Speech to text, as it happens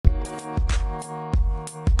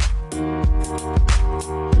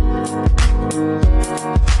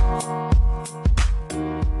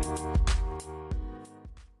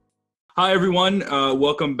Hi, everyone.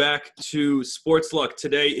 Welcome back to Sportsluck.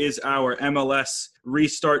 Today is our MLS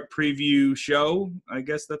restart preview show. I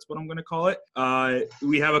guess that's what I'm going to call it.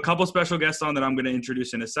 We have a couple special guests on that I'm going to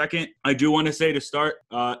introduce in a second. I do want to say to start,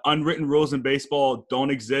 unwritten rules in baseball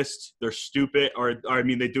don't exist. They're stupid, or I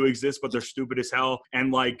mean, they do exist, but they're stupid as hell.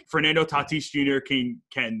 And like Fernando Tatis Jr.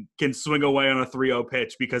 can swing away on a 3-0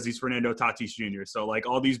 pitch because he's Fernando Tatis Jr. So like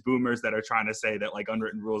all these boomers that are trying to say that like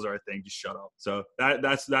unwritten rules are a thing, just shut up. So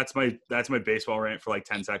that's my baseball rant for like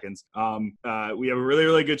 10 seconds. We have a really,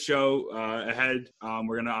 really good show ahead.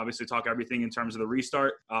 We're going to obviously talk everything in terms of the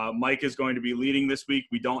restart. Mike is going to be leading this week.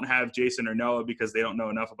 We don't have Jason or Noah because they don't know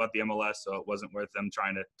enough about the MLS, so it wasn't worth them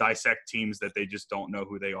trying to dissect teams that they just don't know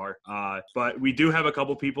who they are. But we do have a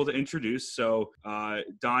couple people to introduce. So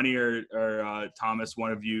Donnie or Thomas,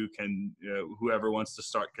 one of you can, whoever wants to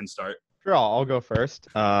start can start. Sure, I'll go first.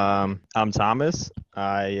 I'm Thomas.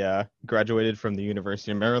 I graduated from the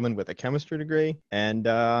University of Maryland with a chemistry degree, and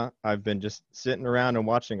I've been just sitting around and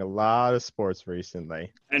watching a lot of sports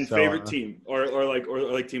recently. And favorite team or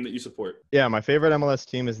team that you support? Yeah, my favorite MLS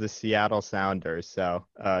team is the Seattle Sounders. So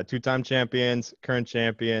two-time champions, current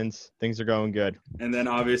champions. Things are going good. And then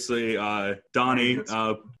obviously, Donnie,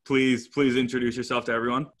 please introduce yourself to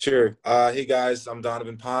everyone. Sure. Hey guys, I'm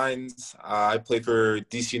Donovan Pines. I play for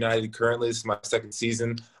DC United currently. This is my second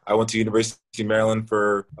season. I went to University of Maryland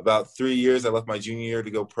for about 3 years. I left my junior year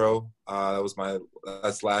to go pro.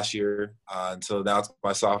 That's last year until now. It's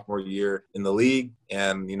my sophomore year in the league,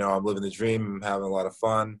 and I'm living the dream. I'm having a lot of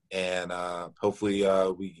fun, and hopefully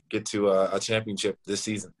we get to a championship this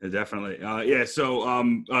season. Definitely, yeah.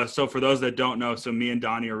 So for those that don't know, so me and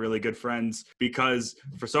Donnie are really good friends because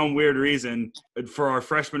for some weird reason, for our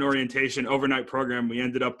freshman orientation overnight program, we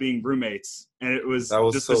ended up being roommates. And it was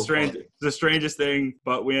just so the strangest thing,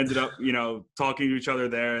 but we ended up, talking to each other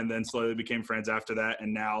there and then slowly became friends after that.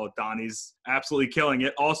 And now Donnie's absolutely killing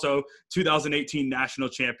it. Also, 2018 national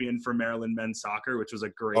champion for Maryland men's soccer, which was a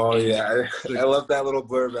great game. Yeah. I love that little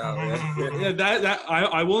blurb out. Yeah, that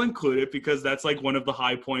I will include it because that's like one of the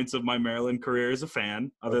high points of my Maryland career as a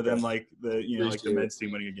fan, other than like the men's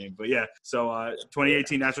team winning a game. But yeah, so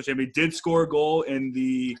 2018 national champion did score a goal in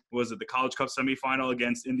the College Cup semifinal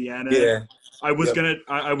against Indiana. Yeah. I was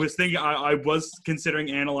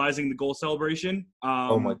considering analyzing the goal celebration.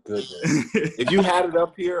 Oh my goodness! If you had it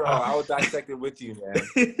up here, I would dissect it with you,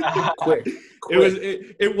 man. Quick.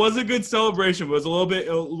 It was a good celebration. It was a little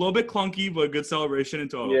bit clunky, but a good celebration in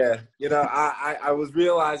total. Yeah, I was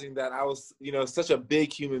realizing that I was such a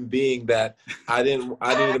big human being that I needed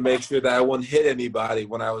to make sure that I wouldn't hit anybody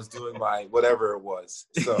when I was doing my whatever it was.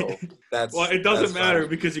 So that's well, it doesn't matter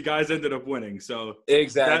because you guys ended up winning. So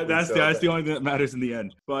exactly, that's the only thing that matters in the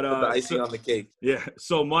end. But the icing on the cake. Yeah.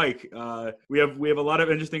 So Mike, we have a lot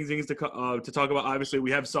of interesting things to talk about. Obviously,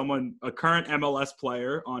 we have a current MLS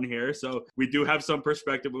player on here, so we do have some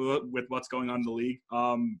perspective with what's going on in the league.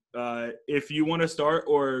 If you want to start,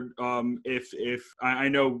 or if I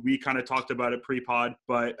know we kind of talked about it pre-pod,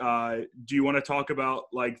 but do you want to talk about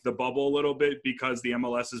like the bubble a little bit because the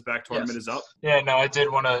MLS's back tournament is up? Yeah, no, I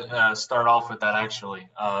did want to start off with that actually,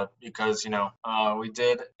 because we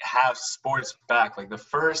did have sports back. Like the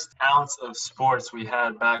first ounce of sports we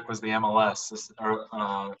had back was the MLS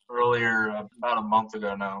earlier, about a month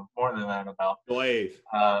ago now, more than that, about July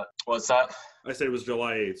 8th. What's that? I said it was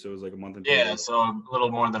July 8th, so it was like a month and yeah, so a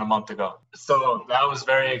little more than a month ago. So that was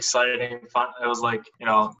very exciting. It was like,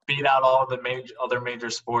 beat out all the other major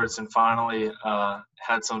sports and finally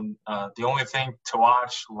had some the only thing to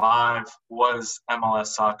watch live was MLS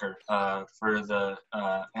soccer for the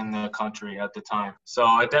in the country at the time. So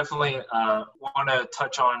I definitely want to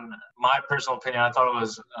touch on my personal opinion. I thought it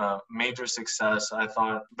was a major success. I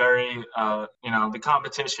thought very the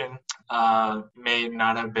competition may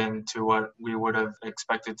not have been to what we would have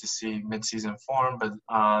expected to see mid-season form, but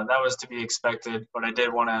that was to be expected. But I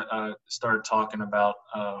did want to start talking about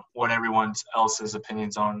what everyone else's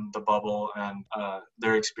opinions on the bubble and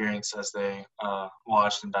their experience as they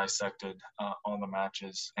watched and dissected all the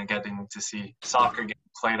matches and getting to see soccer get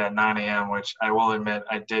played at 9 a.m., which I will admit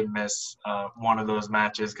I did miss one of those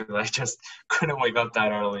matches because I just couldn't wake up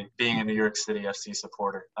that early being a New York City FC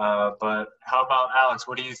supporter. But how about Alex?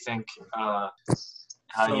 What do you think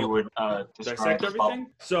how So, you would describe dissect the bubble. everything.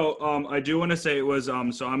 So I do want to say it was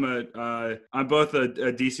so I'm both a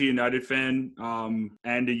DC United fan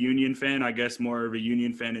and a Union fan. I guess more of a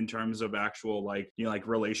Union fan in terms of actual like like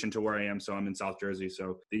relation to where I am. So I'm in South Jersey,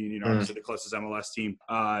 so the Union obviously the closest MLS team.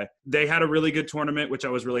 They had a really good tournament, which I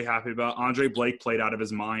was really happy about. Andre Blake played out of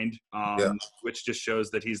his mind, which just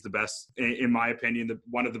shows that he's the best, in my opinion,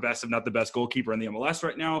 one of the best, if not the best goalkeeper in the MLS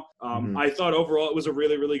right now. I thought overall it was a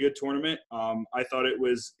really, really good tournament. I thought it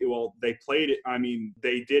was, they played it. I mean,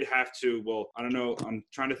 they did have to, I don't know. I'm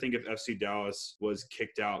trying to think if FC Dallas was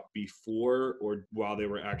kicked out before or while they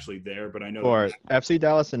were actually there, but I know. Or FC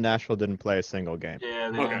Dallas and Nashville didn't play a single game.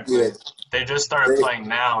 Yeah, Okay. They just started playing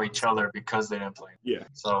now each other because they didn't play. Yeah.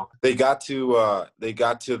 So they got to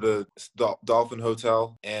the Dolphin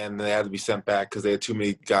Hotel and they had to be sent back because they had too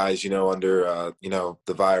many guys, under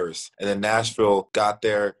the virus. And then Nashville got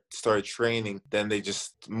there, started training, then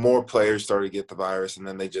more players started to get the virus, and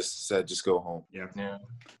then they just said just go home. Yeah.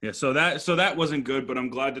 So that wasn't good, but I'm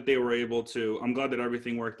glad that they were able to. I'm glad that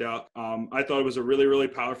everything worked out. I thought it was a really, really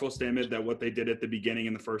powerful statement that what they did at the beginning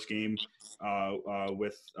in the first game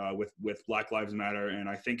with Black Lives Matter, and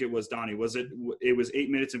I think it was Donnie. It was 8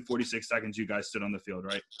 minutes and 46 seconds you guys stood on the field,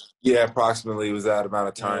 right? Yeah, approximately it was that amount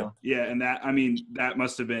of time. Yeah, and that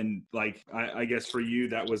must have been like I guess for you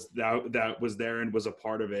that was there and was a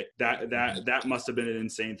part of it. That must have been an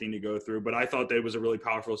insane thing to go through. But I thought that it was a really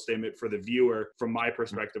powerful statement for the viewer from my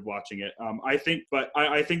perspective watching it. I think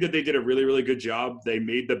that they did a really, really good job. They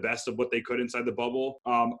made the best of what they could inside the bubble.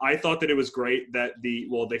 I thought that it was great that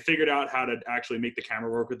they figured out how to actually make the camera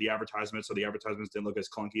work with the advertisements, so the advertisements didn't look as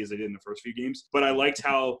clunky as they did in the first few games. But I liked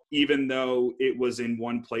how even though it was in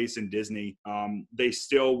one place in Disney, they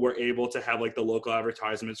still were able to have like the local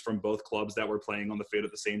advertisements from both clubs that were playing on the field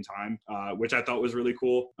at the same time, which I thought was really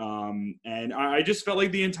cool. And I just felt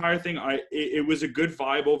like the entire thing, it was a good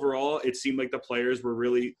vibe overall. It seemed like the players were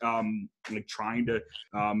really like trying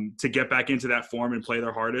to get back into that form and play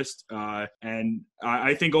their hardest. And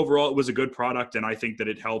I think overall it was a good product, and I think that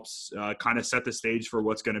it helps kind of set the stage for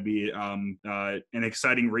what's going to be an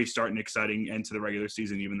exciting restart and exciting end to the regular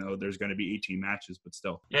season, even though there's going to be 18 matches, but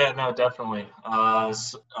still. Yeah, no, definitely. I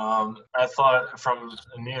thought from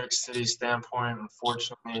a New York City standpoint,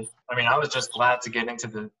 unfortunately, I was just glad to get into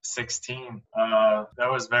the 16.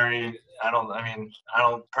 That was very. I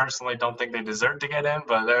don't personally don't think they deserved to get in,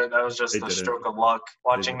 but that was just a stroke of luck.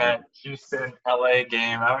 Watching that Houston LA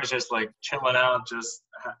game, I was just like chilling out, just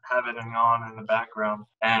having it on in the background,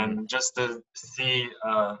 and just to see,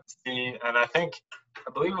 and I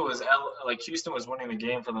believe it was Houston was winning the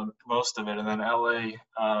game for the most of it, and then LA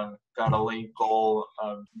got a late goal,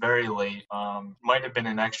 very late, might have been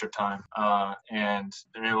in extra time, and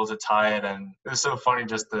they're able to tie it. And it was so funny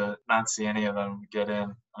just to not see any of them get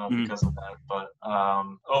in because of that. But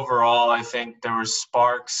overall, I think there were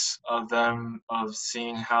sparks of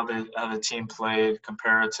seeing how the team played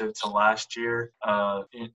comparative to last year.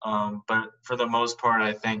 But for the most part,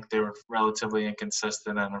 I think they were relatively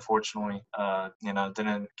inconsistent, and unfortunately,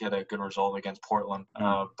 didn't get a good result against Portland.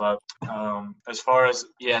 But as far as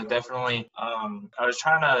definitely, I was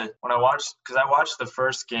trying to because I watched the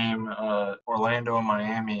first game, Orlando and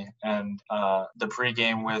Miami, and the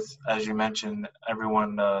pregame with, as you mentioned,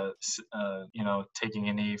 everyone taking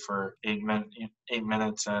a knee for 8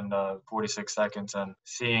 minutes and 46 seconds, and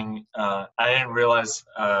seeing I didn't realize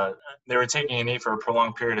they were taking a knee for a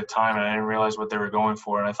prolonged period of time, and I didn't realize what they were going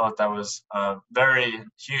for, and I thought that was a very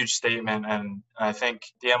huge statement. And I think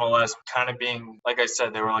the MLS kind of being, like I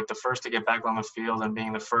said, they were like the first to get back on the field and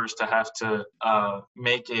being the first to have to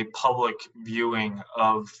make a public viewing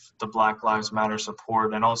of the Black Lives Matter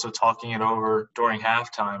support, and also talking it over during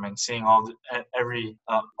halftime and seeing all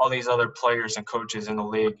these other players and coaches in the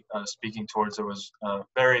league speaking towards it was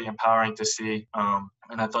very empowering to see.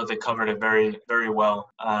 And I thought they covered it very, very well.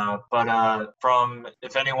 But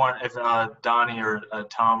if Donnie or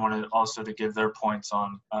Tom wanted also to give their points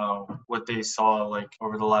on what they saw like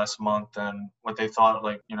over the last month, and what they thought,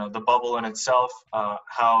 like, the bubble in itself,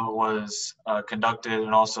 how it was conducted,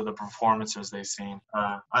 and also the performances they've seen.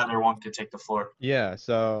 Either one could take the floor. Yeah,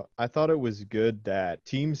 so I thought it was good that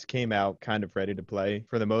teams came out kind of ready to play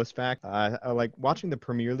for the most fact. I like watching the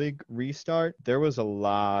Premier League restart. There was a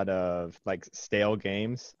lot of like stale games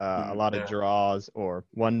games, a lot of draws or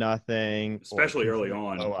 1-0, especially early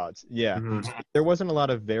on. Blowouts. Yeah. Mhm. There wasn't a lot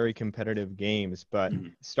of very competitive games, but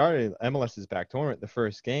started MLS's back tournament, the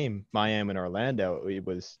first game, Miami and Orlando, it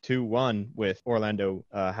was 2-1 with Orlando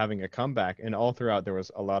having a comeback, and all throughout there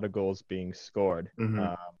was a lot of goals being scored.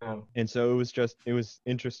 And so it was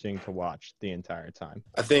interesting to watch the entire time.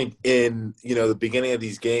 I think in, the beginning of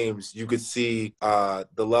these games, you could see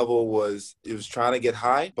the level was trying to get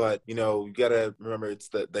high, but, you got to remember it's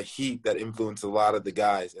the heat that influenced a lot of the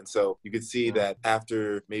guys. And so you could see that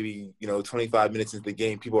after maybe, 25 minutes into the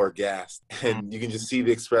game, people are gassed. And you can just see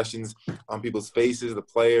the expressions on people's faces, the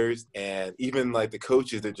players, and even like the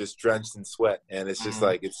coaches, they're just drenched in sweat. And it's just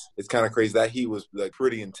like, it's kind of crazy. That heat was like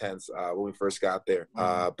pretty intense when we first got there.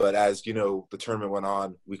 But as, the tournament went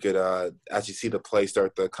on, we could actually see the play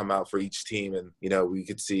start to come out for each team. And, we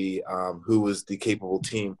could see who was the capable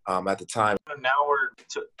team at the time. Now we're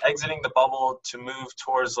exiting the bubble to move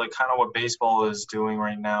towards like kind of what baseball is doing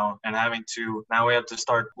right now, and now we have to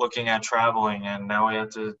start looking at traveling, and now we have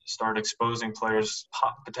to start exposing players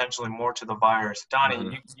potentially more to the virus.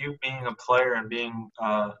 Donnie, you being a player and being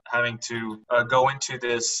having to go into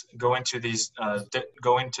this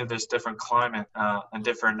different climate and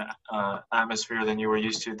different atmosphere than you were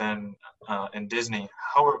used to then in Disney.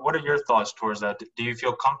 What are your thoughts towards that? Do you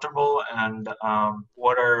feel comfortable, and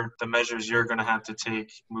what are the measures you're going to have to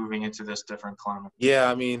take moving into this different climate? Yeah,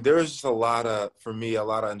 I mean, there was just a lot of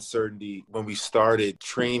uncertainty when we started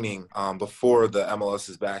training before the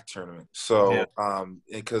MLS's back tournament. So,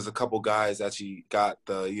 because a couple guys actually got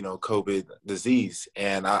the, COVID disease,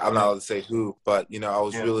 and I'm not allowed to say who, but, I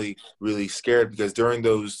was really, really scared because during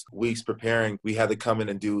those weeks preparing, we had to come in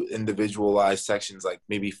and do individualized sections, like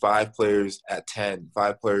maybe 5 players at 10,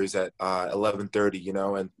 5 players at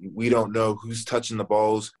 11:30, and we don't know who's touching the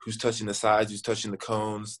balls, who's touching the sides, who's touching the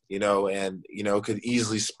cones, and, it could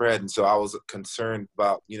easily spread. And so I was concerned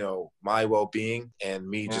about, my well-being and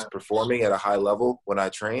me just performing at a high level when I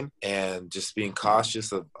train, and just being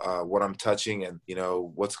cautious of what I'm touching and,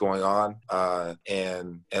 what's going on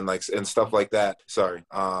and stuff like that. Sorry.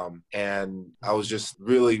 And I was just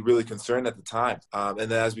really, really concerned at the time. And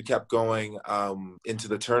then as we kept going into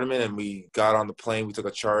the tournament and we got on the plane, we took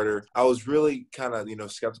a charter, I was really kind of,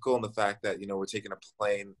 skeptical in the fact that, we're taking a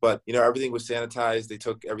plane, but, everything was sanitized. They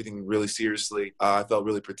took everything really seriously. I felt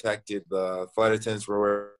really protected. The flight attendants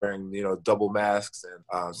were wearing, double masks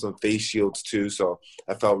and some face shields too. So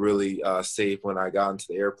I felt really safe when I got into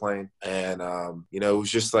the airplane. And, it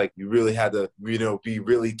was just like, you really had to, be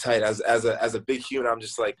really tight. As a big human, I'm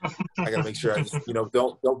just like, I got to make sure I just,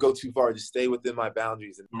 don't go too far. Just stay within my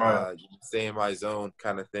boundaries and stay in my zone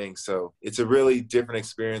kind of thing. So it's a really different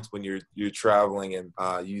experience when you're traveling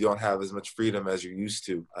and you don't have as much freedom as you're used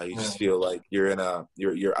to. You just feel like you're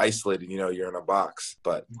isolated, you're in a box,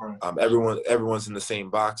 but everyone's in the same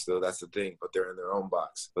box though. That's the thing, but they're in their own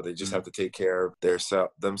box, but they just have to take care of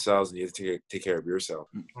themselves, and you have to take care of yourself.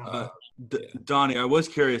 Donnie, I was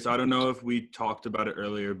curious. I don't know if we talked about it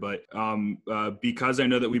earlier, but because I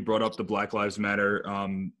know that we brought up the Black Lives Matter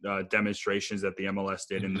demonstrations that the MLS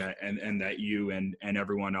did, and that you and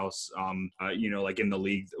everyone else, like in the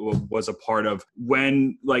league was a part of.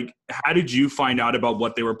 When, like, how did you find out about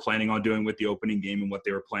what they were planning on doing with the opening game and what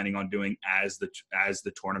they were planning on doing as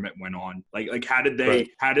the tournament went on? Like how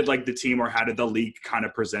did like the team or how did the league kind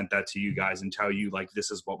of present that to you guys and tell you like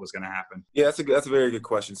this is what was going to happen? Yeah, that's a very good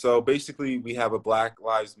question. So basically, we have a Black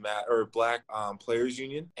Lives Matter or Black Players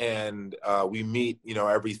Union, and we meet,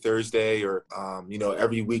 every Thursday or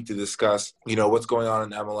every week to discuss, what's going on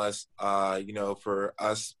in MLS, for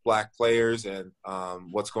us Black players, and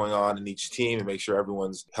what's going on in each team, and make sure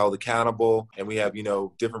everyone's held accountable. And we have,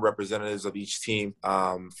 different representatives of each team.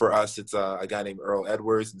 For us, it's a guy named Earl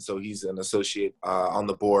Edwards, and so he's an associate on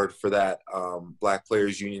the board for that Black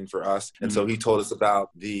Players Union for us. And so he told us about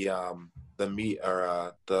the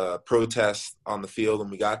protest on the field when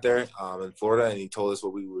we got there in Florida, and he told us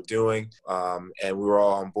what we were doing, and we were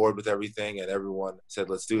all on board with everything, and everyone said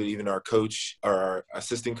let's do it. Even our coach, or our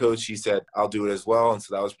assistant coach, he said I'll do it as well. And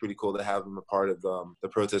so that was pretty cool to have him a part of the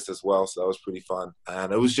protest as well. So that was pretty fun,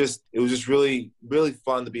 and it was just really, really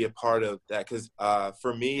fun to be a part of that, because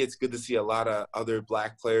for me it's good to see a lot of other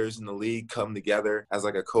Black players in the league come together as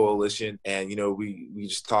like a coalition, and we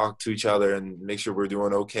just talk to each other and make sure we're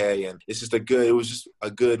doing okay. And it's just it was just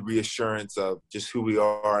a good reassurance of just who we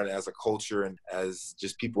are and as a culture and as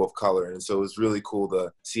just people of color. And so it was really cool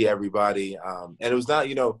to see everybody. And it was not,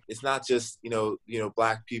 it's not just,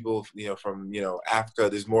 Black people, from, Africa.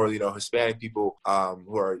 There's more, Hispanic people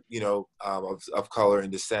who are, of color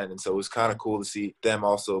and descent. And so it was kind of cool to see them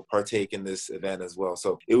also partake in this event as well.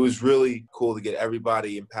 So it was really cool to get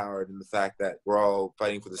everybody empowered in the fact that we're all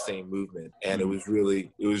fighting for the same movement. And it was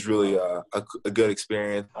really a good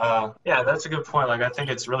experience. Yeah, that's a good point. Like, I think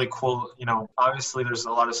it's really cool. Obviously there's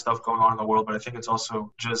a lot of stuff going on in the world, but I think it's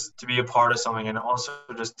also just to be a part of something and also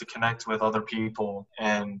just to connect with other people.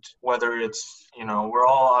 And whether it's, we're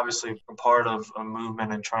all obviously a part of a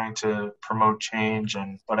movement and trying to promote change.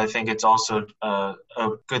 But I think it's also a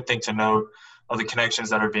good thing to note of the connections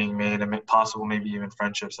that are being made and possible maybe even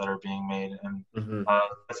friendships that are being made. And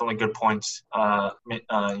definitely good points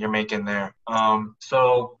you're making there.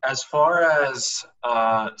 So as far as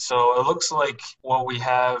so it looks like what we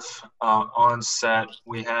have on set,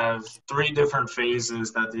 we have 3 different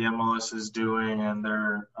phases that the MLS is doing, and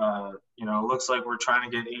they're it looks like we're trying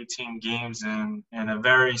to get 18 games in a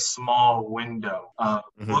very small window.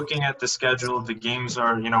 Looking at the schedule, the games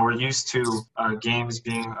are, we're used to games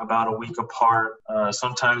being about a week apart,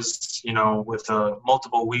 sometimes, with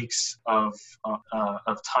multiple weeks of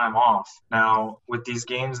time off. Now, with these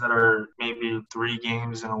games that are maybe 3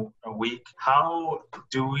 games in a week, how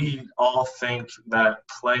do we all think that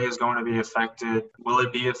play is going to be affected? Will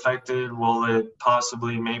it be affected? Will it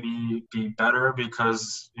possibly maybe be better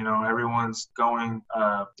because, everyone's going,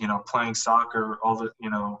 playing soccer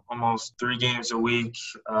almost 3 games a week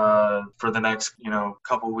for the next,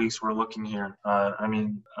 couple weeks we're looking here.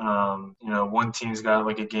 One team's got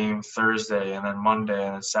like a game Thursday and then Monday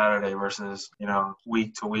and then Saturday versus,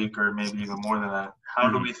 week to week or maybe even more than that. How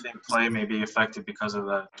do we think play may be affected because of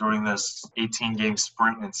that during this 18-game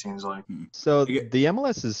sprint, it seems like? So the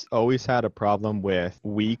MLS has always had a problem with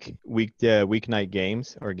weeknight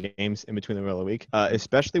games or games in between the middle of the week,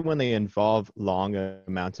 especially when they involve long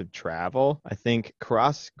amounts of travel. I think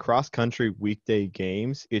cross-country weekday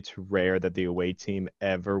games, it's rare that the away team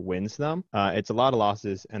ever wins them. It's a lot of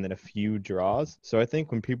losses and then a few draws. So I think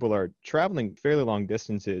when people are traveling fairly long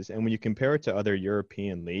distances, and when you compare it to other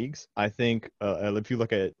European leagues, I think if you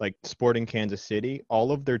look at like Sporting Kansas City,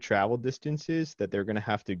 all of their travel distances that they're going to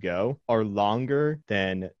have to go are longer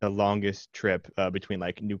than the longest trip between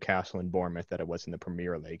like Newcastle and Bournemouth that it was in the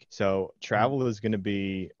Premier League. So travel is going to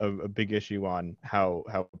be a big issue on how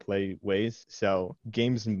play weighs. So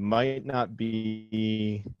games might not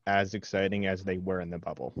be as exciting as they were in the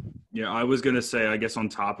bubble. Yeah, I was going to say, I guess on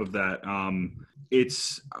top of that, I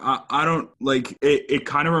don't like it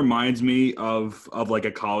kind of reminds me of like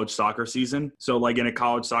a college soccer season. So like in a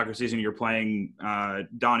college soccer season, you're playing,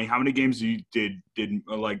 Donnie, how many games did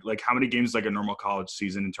like how many games like a normal college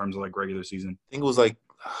season in terms of like regular season? I think it was like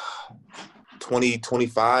 20,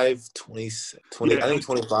 25, 20, yeah. I think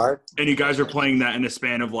 25. And you guys are playing that in a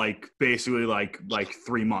span of like basically like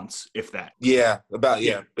 3 months, if that. Yeah,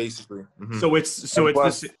 basically. Mm-hmm. So it's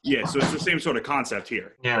the same sort of concept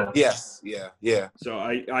here. Yeah. Yes. Yeah. So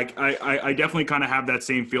I definitely kind of have that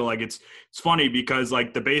same feel. Like it's funny because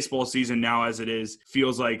like the baseball season now as it is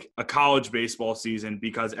feels like a college baseball season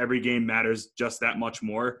because every game matters just that much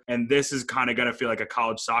more. And this is kind of going to feel like a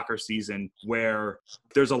college soccer season where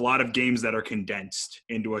there's a lot of games that are condensed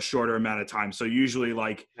into a shorter amount of time. So usually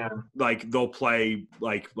like they'll play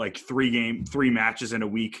like 3 matches in a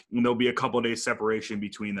week and there'll be a couple of days separation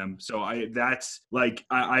between them. So I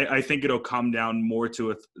think it'll come down more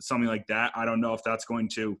to something like that. I don't know if that's going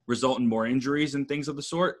to result in more injuries and things of the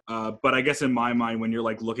sort. But I guess in my mind, when you're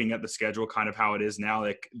like looking at the schedule, kind of how it is now,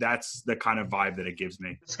 like that's the kind of vibe that it gives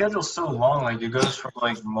me. The schedule's so long, like it goes from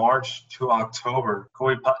like March to October.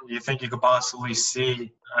 You think you could possibly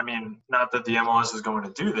see, I mean, not that the MLS is going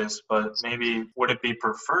to do this, but maybe would it be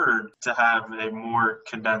preferred to have a more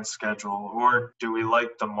condensed schedule, or do we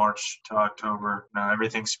like the March to October?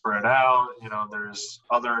 Everything's spread out. There's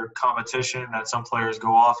other competition that some players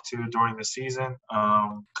go off to during the season.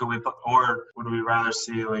 Or would we rather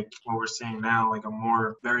see like what we're seeing now, like a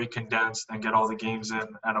more very condensed and get all the games in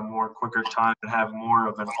at a more quicker time and have more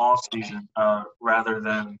of an off season rather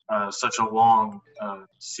than such a long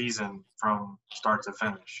season from start to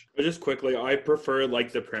finish? finish. But just quickly, I prefer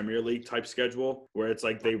like the Premier League type schedule where it's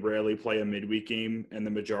like they rarely play a midweek game and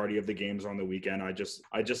the majority of the games are on the weekend. I just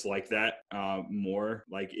like that more.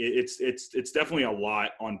 Like it's definitely a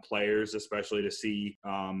lot on players, especially to see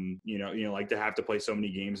like to have to play so many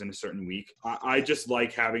games in a certain week. I just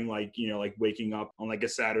like having like like waking up on like a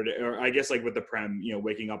Saturday, or I guess like with the Prem,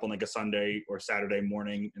 waking up on like a Sunday or Saturday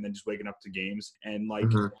morning and then just waking up to games, and like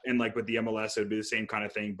and like with the MLS it would be the same kind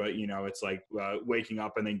of thing, but it's like waking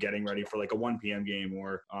up and then getting ready for like a 1 p.m. game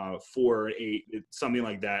or 4 or 8, something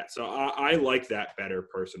like that. So I like that better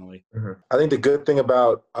personally. I think the good thing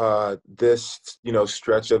about this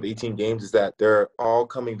stretch of 18 games is that they're all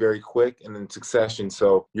coming very quick and in succession.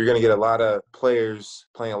 So you're going to get a lot of players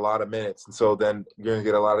playing a lot of minutes, and so then you're going to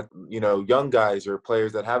get a lot of young guys or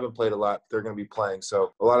players that haven't played a lot. They're going to be playing.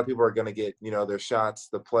 So a lot of people are going to get their shots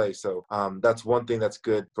to play. So that's one thing that's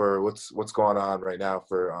good for what's going on right now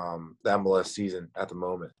for the MLS season at the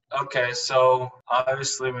moment. Okay, so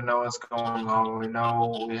obviously we know what's going on. We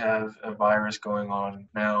know we have a virus going on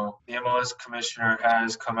now. The MLS commissioner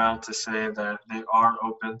has come out to say that they are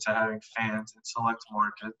open to having fans in select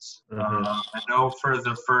markets. I know for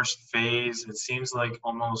the first phase, it seems like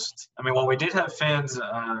we did have fans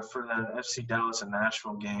for the FC Dallas and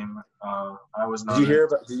Nashville game. I was not. Did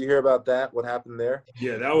you hear about that? What happened there?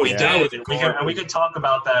 Yeah, that was we could talk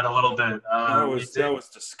about that a little bit. That was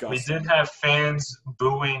disgusting. We did have fans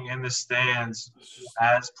booing in the stands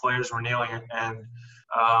as players were kneeling, and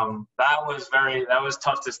that was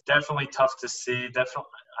definitely tough to see. Definitely,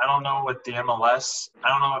 I don't know what the MLS. I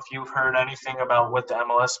don't know if you've heard anything about what the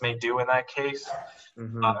MLS may do in that case,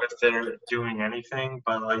 if they're doing anything.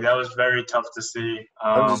 But like that was very tough to see.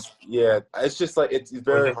 It's just like it's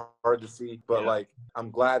very hard to see. But like I'm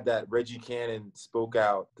glad that Reggie Cannon spoke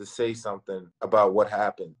out to say something about what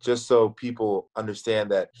happened, just so people understand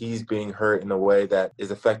that he's being hurt in a way that is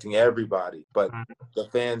affecting everybody. But the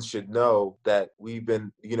fans should know that we've been,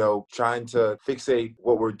 trying to fixate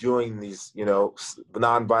what we're doing in these,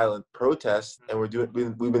 nonviolent protests, and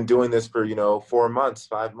we've been doing this for 4 months,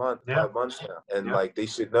 5 months, 5 months now, and like they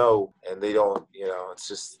should know, and they don't.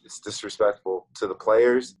 It's disrespectful to the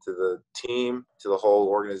players, to the team, to the whole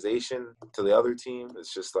organization, to the other team.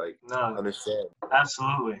 It's just like understand.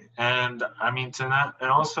 Absolutely, and I mean to that, and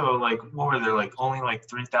also like what were there like only like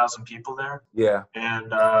 3,000 people there? Yeah,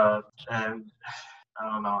 and I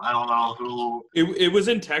don't know who. It was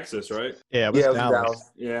in Texas, right? Yeah, it was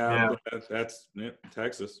Dallas. Yeah. That's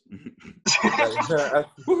Texas.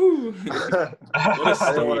 Woohoo!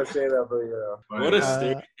 I didn't want to say that, but what a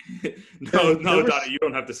state. No, Donnie, you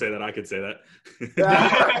don't have to say that. I could say that.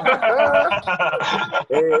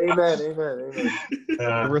 Amen.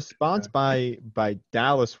 The response by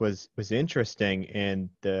Dallas was interesting. In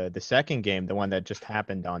the second game, the one that just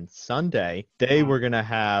happened on Sunday, they were gonna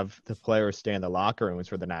have the players stay in the locker rooms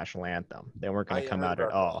for the national anthem. They weren't gonna come out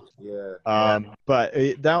at all. But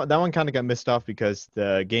that one kind of got missed off because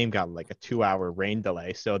the game got like a 2-hour rain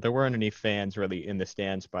delay, so there weren't any fans really in the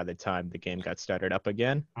stands by the time the game got started up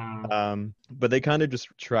again. But they kind of just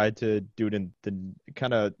tried to do it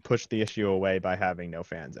kind of push the issue away by having no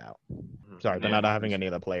fans out. Sorry, they're not having any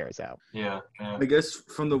of the players out. I guess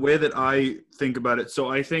from the way that I think about it,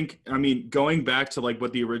 so going back to like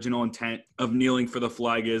what the original intent of kneeling for the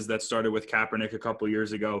flag is, that started with Kaepernick a couple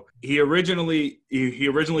years ago. He originally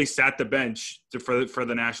sat the bench for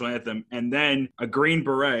the national anthem, and then a Green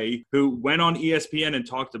Beret who went on ESPN and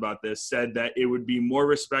talked about this said that it would be more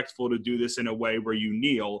respectful to do this in a way where you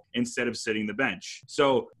kneel instead of sitting the bench.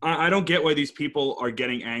 So I don't get why these people are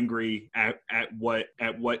getting angry at what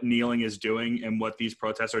kneeling is doing and what these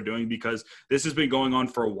protests are doing, because this has been going on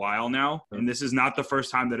for a while now, and this is not the first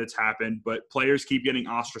time that it's happened, but players keep getting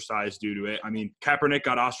ostracized due to it. I mean, Kaepernick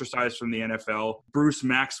got ostracized from the NFL. Bruce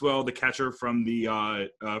Maxwell, the catcher from the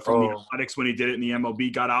Athletics, when he did it in the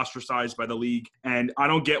MLB, got ostracized by the league. And I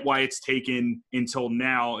don't get why it's taken until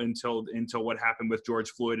now, until what happened with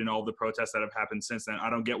George Floyd and all the protests that have happened since then. I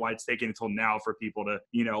don't get why it's taken until now for people to,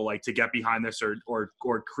 to get behind this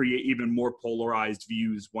or create even more polarized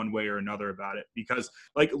views one way or another about it. Because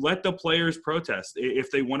let the players protest. If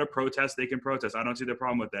they want to protest, they can protest. I don't see the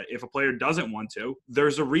problem with that. If a player doesn't want to,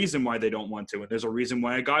 there's a reason why they don't want to, and there's a reason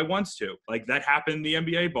why a guy wants to. Like that happened in the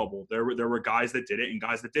NBA bubble. There were guys that did it and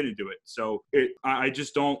guys that didn't do it. So I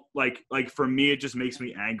just don't like for me, it just makes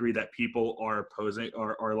me angry that people are opposing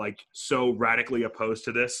or like so radically opposed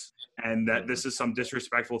to this, and that this is some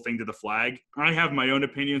disrespectful thing to the flag. I have my own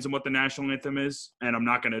opinions on what the national anthem is, and I'm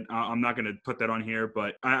not gonna put that on here,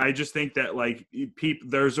 but I just think think that like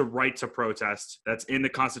there's a right to protest that's in the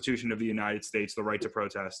Constitution of the United States, the right to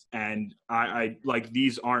protest, and I like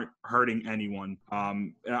these aren't hurting anyone.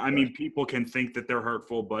 I mean, people can think that they're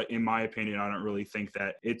hurtful, but in my opinion, I don't really think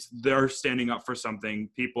that they're standing up for something.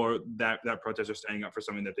 People that protest are standing up for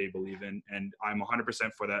something that they believe in, and I'm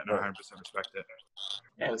 100% for that, and I 100% respect it.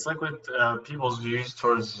 Yeah, it's like with people's views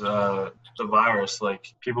towards the virus,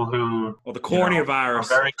 like people who the cornea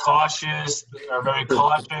virus are very cautious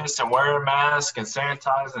and wear a mask and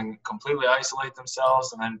sanitize and completely isolate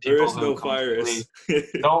themselves, and then people who completely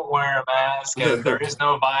don't wear a mask and there is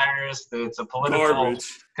no virus. It's a political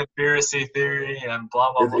conspiracy theory and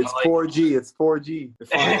blah blah blah. It's 4G. It's 4G.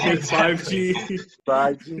 5G.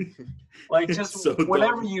 5G. Like just so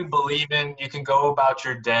whatever dumb. you believe in, you can go about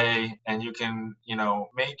your day and you can,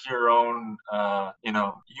 make your own,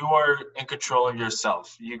 you are in control of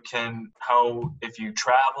yourself. You can, if you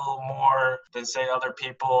travel more than say other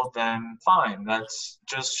people, then fine. That's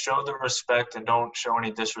just show the respect and don't show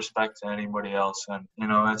any disrespect to anybody else. And,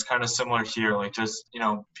 it's kind of similar here. Like just,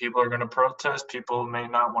 people are going to protest. People may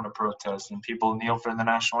not want to protest, and people kneel for the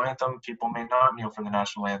national anthem. People may not kneel for the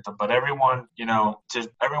national anthem, but everyone,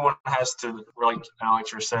 everyone has to, like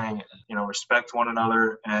Alex, you're saying, respect one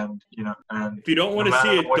another, and and if you don't want to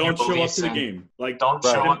see it, don't show up to the game. Like don't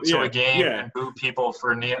show up to a game and boo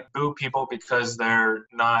people because they're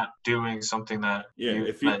not doing something that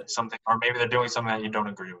or maybe they're doing something that you don't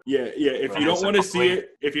agree with. Yeah. If you don't want to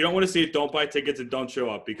see it, don't buy tickets and don't show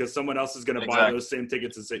up, because someone else is going to buy those same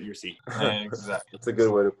tickets and sit in your seat. Exactly. That's a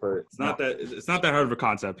good way to put it. It's not that hard of a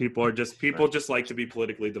concept. People just like to be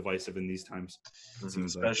politically divisive in these times.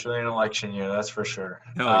 Especially in election year, that's for sure.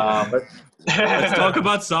 Let's talk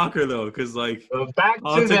about soccer though, because back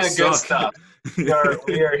to the good stuff. We are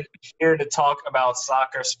here to talk about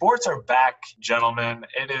soccer. Sports are back, gentlemen.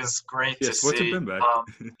 It is great to sports see. Have been back.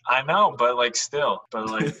 I know, but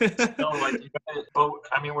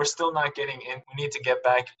I mean, we're still not getting in. We need to get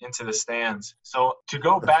back into the stands. So to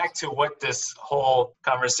go back to what this whole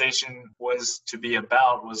conversation was to be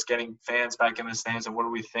about, was getting fans back in the stands, and what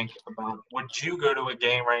do we think about? Would you go to a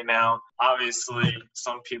game right now? Obviously,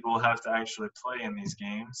 some people have to actually play in these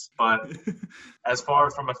games, but as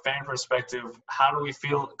far from a fan perspective, how do we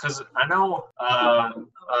feel? Because I know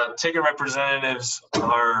ticket representatives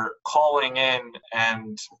are calling in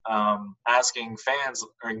and asking fans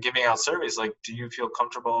or giving out surveys like, do you feel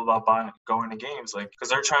comfortable about going to games? Like, because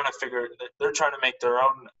they're trying to make their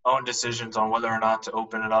own decisions on whether or not to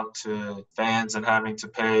open it up to fans and having to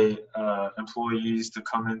pay employees to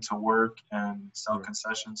come into work and sell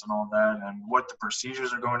concessions and all that, and what the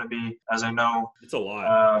procedures are going to be. As I know, it's a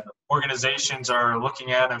lot. Organizations are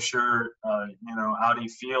looking at, I'm sure, Audi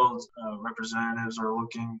Field representatives are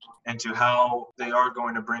looking into how they are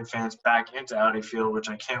going to bring fans back into Audi Field, which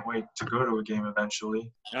I can't wait to go to a game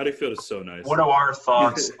eventually. Audi Field is so nice. What are our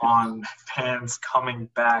thoughts on fans coming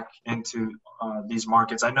back into these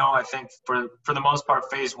markets? I think for the most part,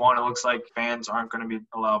 phase one, it looks like fans aren't going to be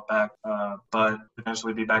allowed back, but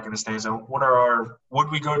potentially be back in the stands. And would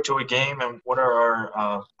we go to a game, and what are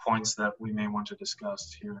our points that we may want to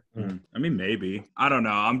discuss here? I mean, maybe. I don't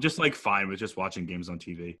know. I'm just fine with just watching games on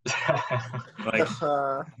TV.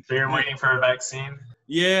 So you're waiting for a vaccine?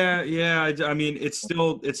 Yeah. I mean, it's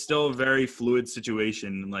still a very fluid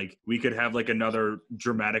situation. Like, we could have another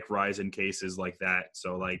dramatic rise in cases like that.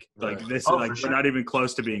 So this we're not even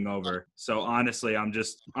close to being over. So honestly, I'm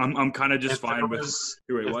kind of just fine with.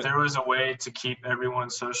 If there was a way to keep everyone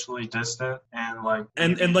socially distant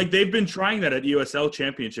and they've been trying that at USL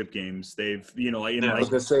Championship games. They've I was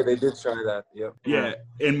gonna say they did try that. Yep. Yeah,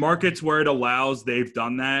 in markets where it allows, they've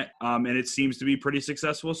done that, and it seems to be pretty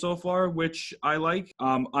successful so far, which I like.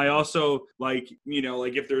 I also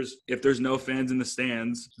if there's no fans in the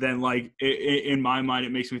stands, then in my mind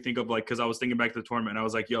it makes me think of because I was thinking back to the tournament and I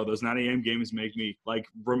was like, yo, those 9 a.m. games make me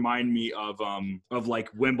remind me of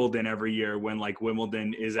Wimbledon every year, when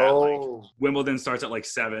Wimbledon is at Wimbledon starts at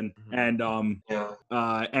 7, and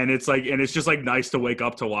and it's just nice to wake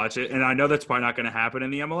up to watch it. And I know that's probably not going to happen in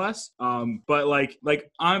the MLS, but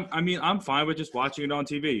I'm fine with just watching it on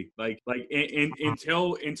TV.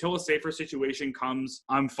 Until a safer situation comes,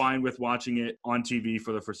 I'm fine with watching it on TV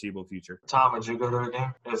for the foreseeable future. Tom, would you go to a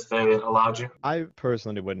game if they allowed you? I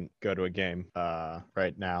personally wouldn't go to a game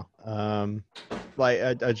right now.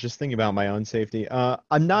 I was just thinking about my own safety.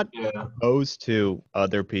 I'm not Yeah. opposed to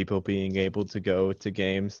other people being able to go to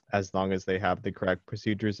games as long as they have the correct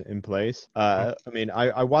procedures in place. I mean,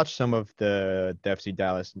 I watched some of the FC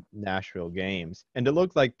Dallas Nashville games, and it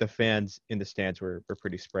looked like the fans in the stands were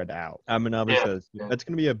pretty spread out. I mean, obviously, that's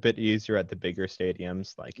going to be a bit easier at the bigger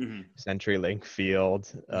stadiums like CenturyLink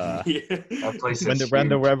Field, Yeah. That place when is the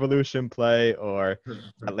huge. Revolution play, or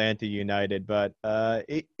Atlanta United. But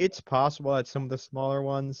it's possible at some of the smaller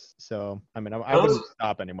ones. So I mean, I wouldn't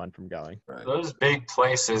stop anyone from going. Right. Those big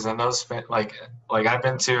places and those like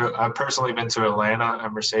I've personally been to Atlanta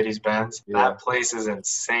and Mercedes-Benz. Yeah. That place is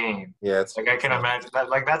insane. Yeah, it's Like I can imagine that.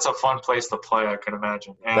 Like that's a fun place to play. I can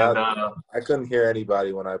imagine. And I couldn't hear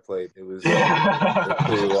anybody when I played. It was yeah.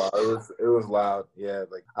 pretty wild. It was loud. Yeah,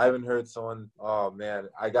 like I haven't heard someone. Oh man,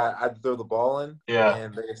 I'd throw the ball in. Yeah.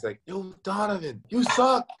 And it's like, yo, Donovan, you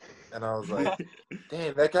suck. And I was like,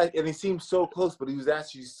 damn, that guy. And he seemed so close, but he was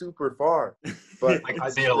actually super far. But Like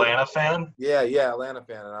the Atlanta fan. Yeah, Atlanta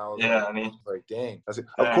fan. And I was like, dang. I was like,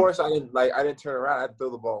 of course I didn't turn around. I'd throw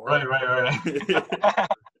the ball in. Right.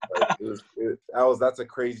 Like, that's a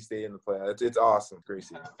crazy stadium to play at. It's awesome,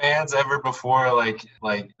 crazy. Fans ever before like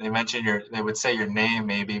they mention they would say your name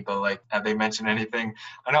maybe, but like have they mentioned anything?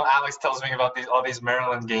 I know Alex tells me about all these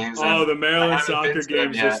Maryland games. Oh, the Maryland soccer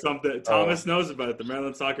games or something. Thomas knows about it. The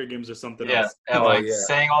Maryland soccer games are something else. And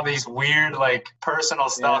saying all these weird like personal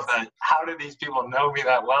stuff that how do these people know me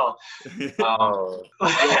that well?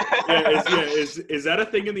 Is that a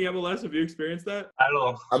thing in the MLS? Have you experienced that? I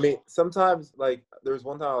don't know. I mean, sometimes like there was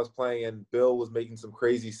one time I was playing and Bill was making some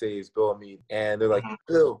crazy saves, Bill Hamid, and they're like,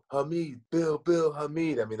 Bill Hamid, Bill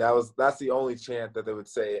Hamid. I mean, that's the only chant that they would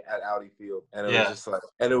say at Audi Field, and it was just like,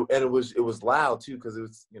 and it was loud too because it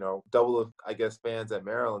was double of I guess fans at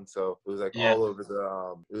Maryland, so it was like all over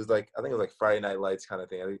the it was like I think it was like Friday Night Lights kind of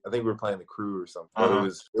thing. I think we were playing the Crew or something. But it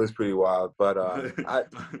was pretty wild. But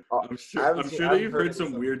I'm sure that you've heard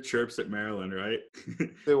some weird chirps at Maryland, right?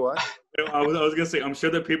 Say what? I was gonna say I'm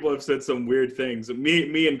sure that people have said some weird things,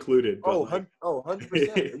 me included. 100%. Are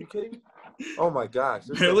you kidding me? Oh my gosh!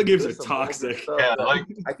 Maryland games are toxic. Yeah, like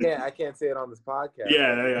I can't say it on this podcast.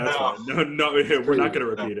 Yeah, that's fine. No, we're not gonna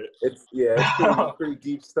repeat it. It's pretty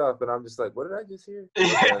deep stuff, and I'm just like, what did I just hear?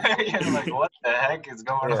 Like what the heck is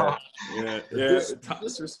going on? Yeah.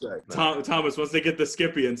 Disrespect. Thomas, once they get the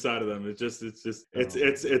Skippy inside of them,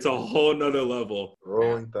 it's a whole nother level.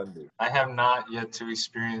 Rolling Thunder. I have not yet to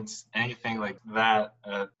experience anything like that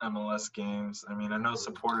at MLS games. I mean, I know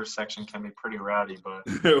supporter section can be pretty rowdy, but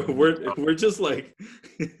we're just like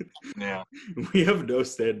we have no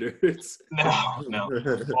standards. No.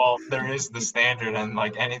 Well, there is the standard, and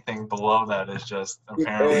like anything below that is just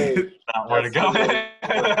apparently not where to go.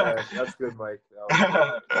 That's good, Mike.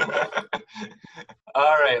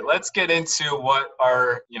 All right, let's get into what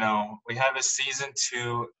we have a season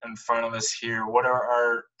 2 in front of us here. What are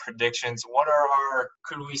our predictions?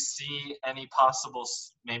 Could we see any possible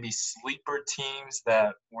maybe sleeper teams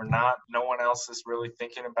that no one else is really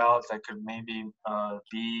thinking about that could maybe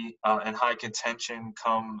be in high contention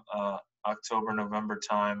come October, November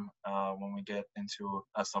time when we get into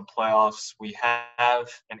some playoffs. We have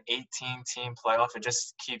an 18-team playoff. It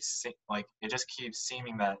just keeps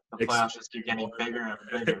seeming that the playoffs just keep getting bigger and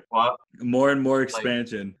bigger. What? More and more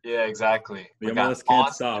expansion. Yeah, exactly. The we MLS got can't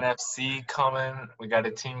Austin stop. FC coming. We got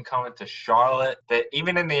a team coming to Charlotte. That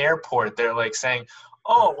even in the airport, they're like saying,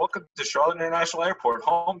 "Oh, welcome to Charlotte International Airport,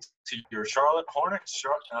 home to your Charlotte Hornets,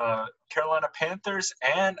 Carolina Panthers,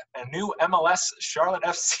 and a new MLS Charlotte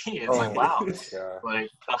FC." It's like, wow, like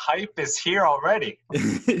the hype is here already.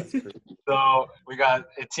 So we got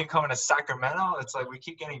a team coming to Sacramento. It's like we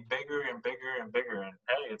keep getting bigger and bigger and bigger. And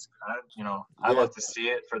hey, it's kind of, I love to see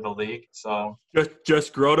it for the league. So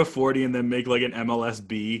just grow to 40 and then make like an MLS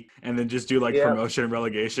B and then just do like promotion and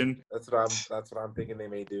relegation. That's what I'm thinking they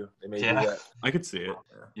may do. They may do that. I could see it.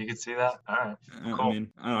 You could see that? All right. Cool. I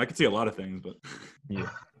mean, I don't know, I could see a lot of things, but yeah.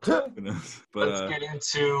 Let's get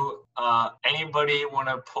into anybody want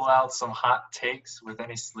to pull out some hot takes with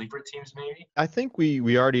any sleeper teams maybe? I think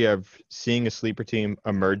we already have seeing a sleeper team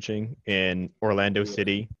emerging in Orlando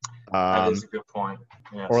City. That is a good point.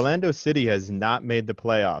 Yes. Orlando City has not made the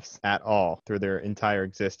playoffs at all through their entire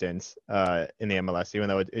existence in the MLS, even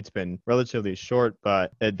though it's been relatively short.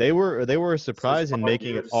 But they were a surprise in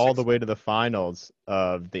making it all the way to the finals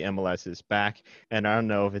of the MLS's back. And I don't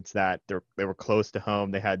know if it's that they were close to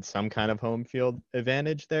home. They had some kind of home field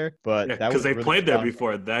advantage there. But because they really played there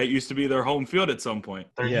before. That used to be their home field at some point.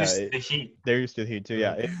 They're used to the heat. They're used to the heat too.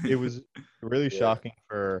 Yeah, it was. really shocking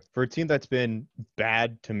for a team that's been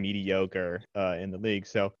bad to mediocre in the league.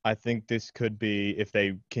 So I think this could be, if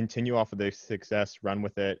they continue off of their success, run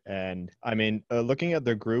with it. And I mean, looking at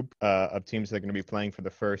their group of teams that are going to be playing for the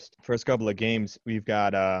first couple of games, we've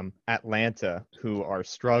got Atlanta, who are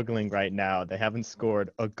struggling right now. They haven't scored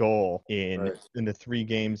a goal in the 3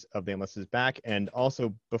 games of the MLS's back. And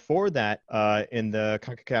also before that, in the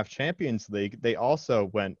CONCACAF Champions League, they also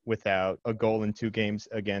went without a goal in 2 games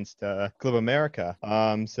against Club America.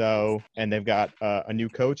 And they've got a new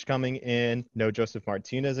coach coming in, no Joseph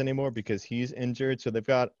Martinez anymore because he's injured. So they've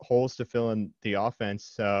got holes to fill in the offense.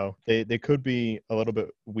 So they could be a little bit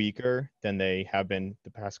weaker than they have been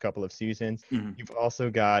the past couple of seasons. Mm-hmm. You've also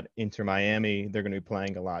got Inter Miami. They're going to be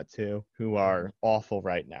playing a lot too, who are awful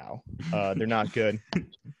right now. They're not good.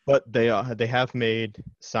 But they have made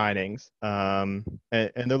signings, and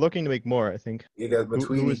they're looking to make more. I think. You got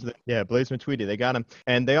Matuidi. Blaise Matuidi. They got him,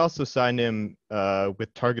 and they also signed him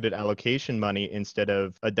with targeted allocation money instead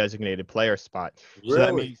of a designated player spot.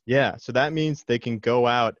 Really? So that means they can go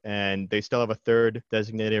out, and they still have a 3rd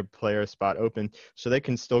designated player spot open, so they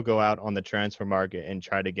can still go out on the transfer market and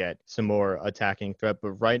try to get some more attacking threat.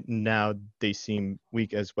 But right now they seem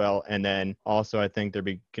weak as well. And then also I think they're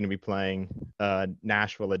going to be playing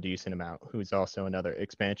Nashville a decent amount, who's also another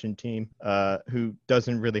expansion team who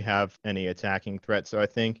doesn't really have any attacking threat. So I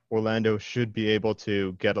think Orlando should be able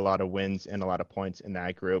to get a lot of wins and a lot of points in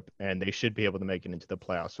that group, and they should be able to make it into the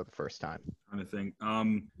playoffs for the first time. Kind of thing.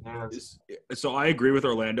 So I agree with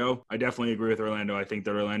Orlando. I definitely agree with Orlando. I think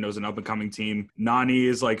that Orlando's an up-and-coming team. Nani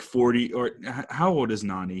is like 40, or how old is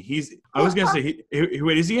Nani? I was gonna say,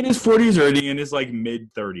 wait, is he in his 40s or is he in his like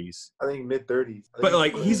mid-30s? I think mid-30s. But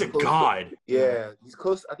like, he's a god. He's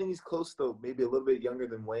close. I think he's close to maybe a little bit younger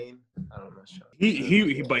than Wayne. I don't know.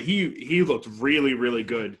 He looked really, really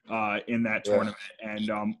good in that tournament.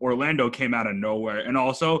 And Orlando came out of nowhere. And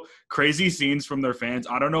also crazy scenes from their fans.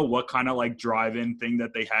 I don't know what kind of like drive-in thing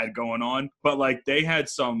that they had going on, but like they had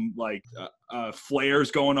some like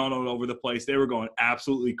flares going on all over the place. They were going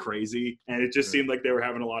absolutely crazy, and it just seemed like they were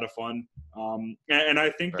having a lot of fun. And I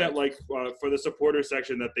think that like for the supporter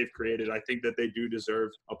section that they've created, I think that they do deserve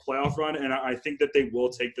a playoff run, and I think that they will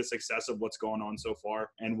take the success of what's going on so far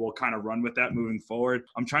and will kind of run with that moving forward.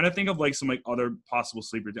 I'm trying to think of like some like other possible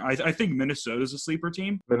sleeper teams. I think Minnesota's a sleeper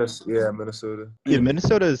team. Minnesota. Yeah,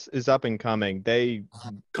 Minnesota is up and coming.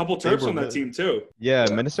 Couple Terps on that team too. Yeah,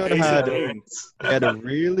 Minnesota had a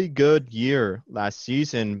really good year last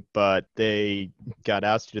season, but they got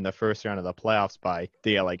ousted in the first round of the playoffs by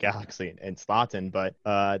the LA Galaxy and Slotin. But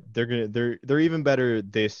they're even better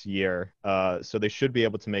this year, so they should be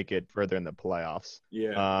able to make it further in the playoffs.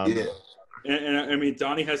 And I mean,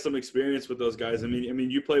 Donnie has some experience with those guys. I mean,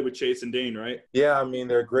 you played with Chase and Dane, right? Yeah, I mean,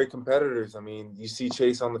 they're great competitors. I mean, you see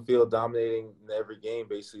Chase on the field dominating in every game,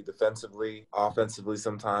 basically defensively, offensively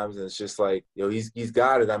sometimes, and it's just like, he's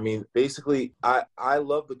got it. I mean, basically, I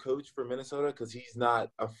love the coach for Minnesota because he's not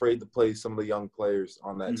afraid to play some of the young players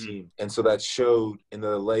on that team, and so that showed in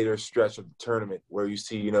the later stretch of the tournament where you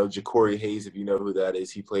see, Ja'Cory Hayes, if you know who that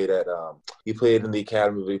is, he played in the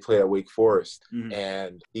academy, but he played at Wake Forest,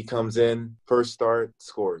 and he comes in. First start,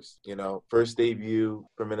 scores. First debut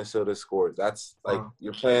for Minnesota, scores. That's like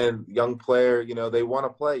you're playing young player. They want to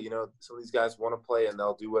play. Some of these guys want to play, and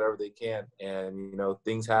they'll do whatever they can. And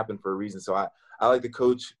things happen for a reason. So I like the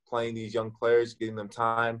coach playing these young players, giving them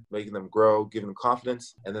time, making them grow, giving them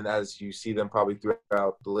confidence. And then as you see them probably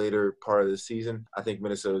throughout the later part of the season, I think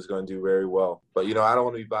Minnesota is going to do very well. But, I don't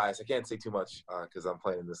want to be biased. I can't say too much because I'm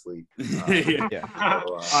playing in this league. So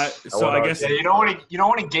I guess you don't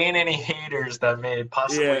want to gain any haters that may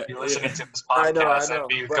possibly be listening to this podcast and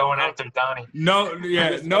be going after Donnie. No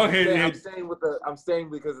haters. I'm staying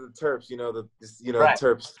because of the Terps.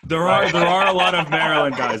 Terps. There are a lot of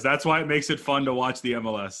Maryland guys. That's why it makes it fun to watch the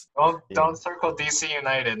MLS. Don't circle DC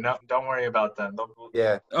United. No, don't worry about them. We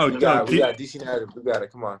got DC United. We got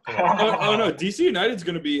it. Come on. No, DC United's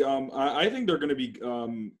going to be. I think they're going to be.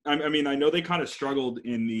 I mean, I know they kind of struggled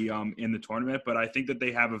in the tournament, but I think that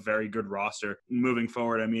they have a very good roster moving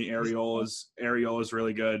forward. I mean, Ariola's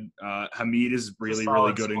really good. Hamid is really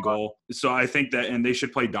good in goal. So I think that, and they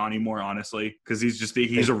should play Donnie more honestly, because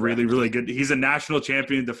he's a really good. He's a national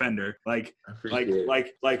champion defender. Like play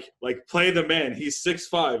the man. man. He's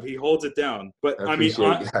 6'5". He holds it down. But I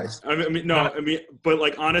appreciate it, guys. But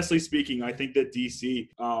like honestly speaking, I think that DC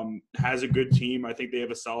has a good team. I think they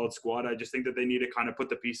have a solid squad. I just think that they need to kind of put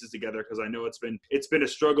the pieces together, because I know it's been a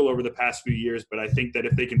struggle over the past few years. But I think that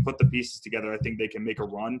if they can put the pieces together, I think they can make a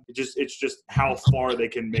run. It's just how far they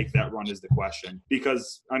can make that run is the question.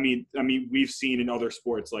 Because I mean we've seen in other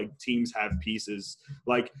sports, like, teams have pieces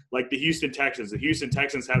like the Houston Texans. The Houston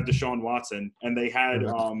Texans have Deshaun Watson, and they had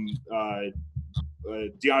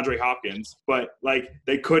DeAndre Hopkins, but like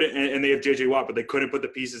they couldn't, and they have JJ Watt, but they couldn't put the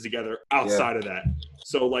pieces together outside of that.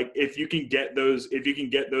 So like if you can get those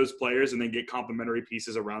players and then get complementary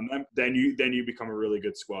pieces around them, then you become a really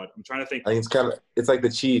good squad. I'm trying to think. I think it's like the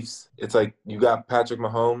Chiefs. It's like you got Patrick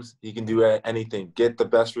Mahomes. He can do anything. Get the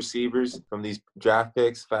best receivers from these draft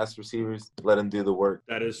picks, fast receivers. Let him do the work.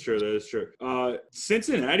 That is true.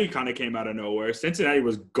 Cincinnati kind of came out of nowhere. Cincinnati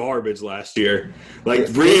was garbage last year,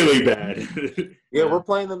 really bad. Yeah, we're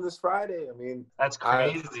playing them this Friday. I mean, that's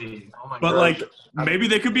crazy. Oh my but God. Maybe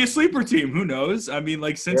they could be a sleeper team. Who knows? I mean,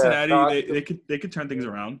 like Cincinnati, they could turn things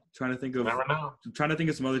around. I'm trying to think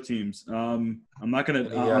of some other teams. I'm not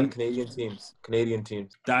gonna. Canadian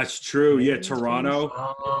teams. That's true. Yeah, Toronto.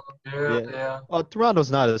 Yeah. Well,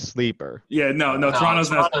 Toronto's not a sleeper. Yeah, no.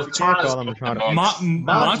 Toronto's not.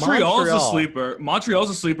 Montreal's a sleeper. Montreal's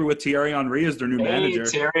a sleeper with Thierry Henry as their new manager.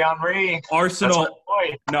 Thierry Henry. Arsenal.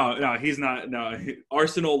 No, he's not. No,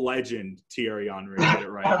 Arsenal legend Thierry Henry. Get it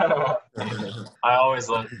right. I always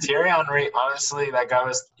loved Thierry Henry. Honestly, that guy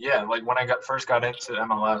was like when I first got into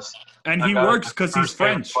MLS. And he works because he's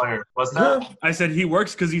French. What's that? I said he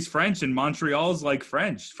works because he's French, and Montreal's like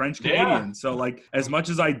French Canadian. Yeah. So like, as much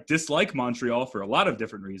as I dislike Montreal for a lot of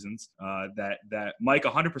different reasons, that Mike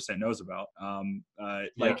 100% knows about.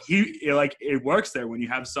 It works there when you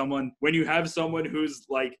have someone who's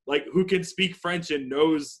like who can speak French and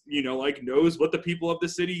knows what the people of the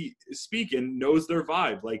city speak and knows their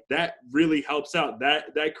vibe. Like that really helps out.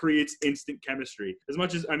 That creates instant chemistry. As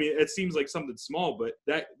much as it seems like something small, but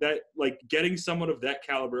that like getting someone of that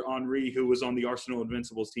caliber, Henry, who was on the Arsenal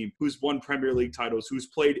Invincibles team, who's won Premier League titles, who's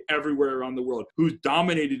played everywhere around the world, who's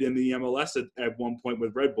dominated in the MLS at one point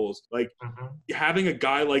with Red Bulls. Like having a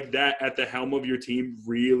guy like that at the helm of your team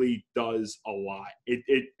really does a lot.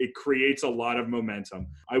 It creates a lot of momentum.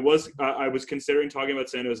 I was considering talking about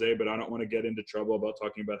San Jose, but I don't want to get into trouble about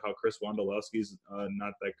talking about how Chris Wondolowski's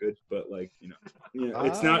not that good. But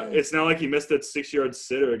it's not like he missed that 6-yard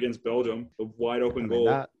sitter against Belgium, a wide open goal.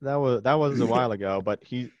 That was a while ago, but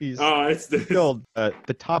he's still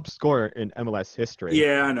the top scorer in MLS history.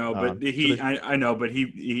 Yeah, I know, but I know, but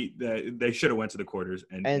they should have went to the quarters.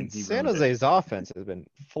 And San Jose's offense has been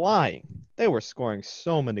flying. They were scoring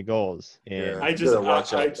so many goals. I just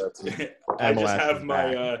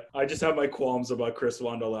have my qualms about Chris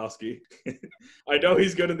Wondolowski. I know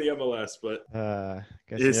he's good in the MLS, but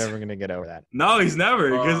guess you're never gonna get over that. No, he's never,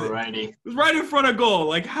 because it was right in front of goal.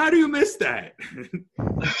 Like, how do you miss that?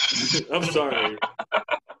 I'm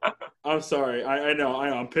sorry. I know.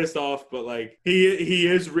 I'm pissed off, but like he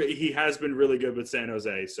has been really good with San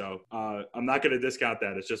Jose. So I'm not going to discount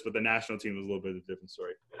that. It's just with the national team, it was a little bit of a different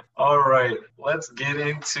story. All right, let's get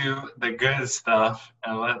into the good stuff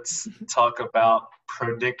and let's talk about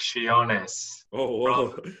predicciones.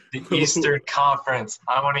 From the Eastern Conference.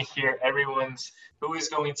 I want to hear who is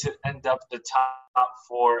going to end up the top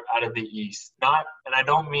 4 out of the East. And I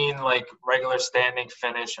don't mean like regular standing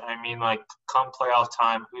finish. I mean like come playoff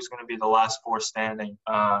time, who's going to be the last 4 standing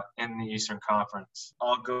in the Eastern Conference.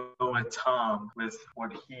 I'll go with Tom with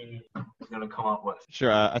what he is going to come up with.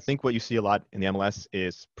 Sure. I think what you see a lot in the MLS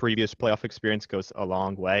is previous playoff experience goes a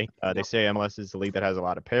long way. They say MLS is the league that has a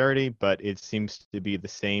lot of parity, but it seems to be the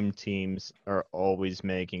same teams are always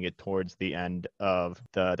making it towards the end of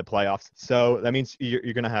the playoffs. So that means you're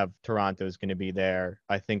going to have Toronto's going to be there.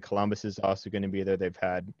 I think Columbus is also going to be there. They've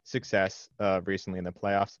had success recently in the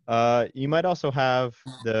playoffs. You might also have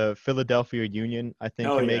the Philadelphia Union, I think,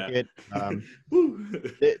 make it.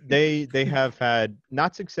 They have had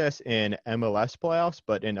not success in MLS playoffs,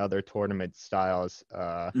 but in other tournament styles,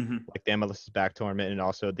 like the MLS Back tournament and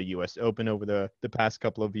also the U.S. Open over the past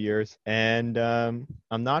couple of years. And I'm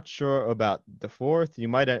not sure about the 4th. You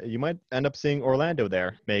might end up seeing Orlando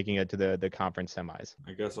there making it to the conference semis.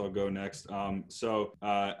 I guess I'll go next. I'm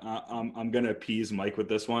gonna appease Mike with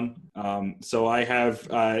this one. So I have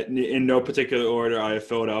in no particular order, I have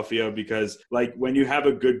Philadelphia, because like when you have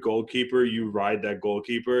a good goalkeeper, you ride that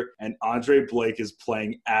goalkeeper, and Andre Blake is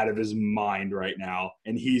playing out of his mind right now,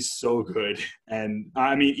 and he's so good. And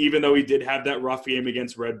I mean, even though he did have that rough game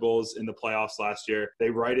against Red Bulls in the playoffs last year, they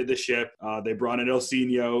righted the ship. They brought an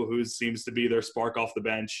Ilsinho who seems to be their spark off the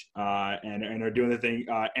bench, and are doing the thing.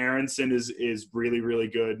 Aronson is really, really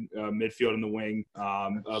good midfield in the wing.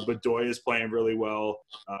 Bedoya is playing really well.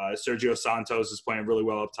 Sergio Santos is playing really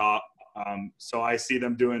well up top. So I see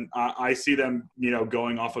them going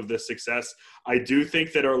off of this success. I do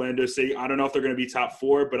think that Orlando City, I don't know if they're going to be top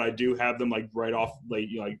 4, but I do have them like right off, like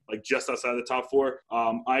just outside the top 4.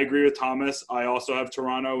 I agree with Thomas. I also have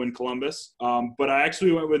Toronto and Columbus. But I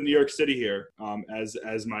actually went with New York City here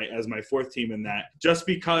as my fourth team in that, just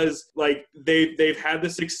because like they've had the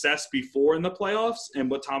success before in the playoffs,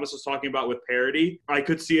 and what Thomas was talking about with parity, I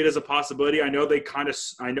could see it as a possibility. I know they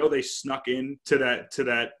snuck in to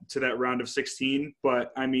that round of 16,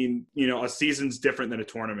 but I mean, a season's different than a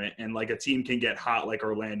tournament, and like a team can get hot like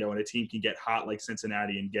Orlando and a team can get hot like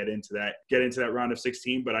Cincinnati and get into that round of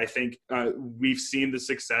 16. But I think we've seen the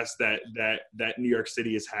success that New York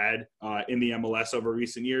City has had in the MLS over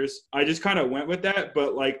recent years. I just kind of went with that,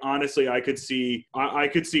 but like honestly, I could see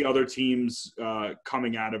other teams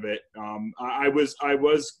coming out of it. I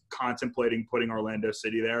was contemplating putting Orlando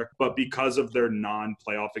City there, but because of their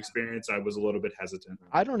non-playoff experience, I was a little bit hesitant.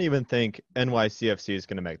 I don't even think NYCFC is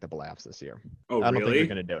going to make the playoffs this year. Oh, I don't really? think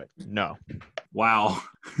they're going to do it. No. Wow.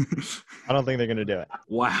 I don't think they're going to do it.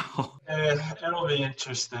 Wow. It'll be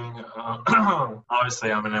interesting.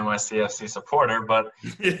 Obviously, I'm an NYCFC supporter, but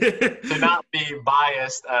to not be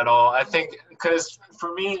biased at all, I think because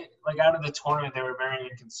for me, like out of the tournament, they were very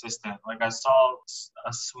inconsistent. Like I saw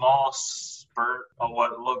a small spurt of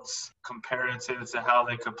what looks comparative to how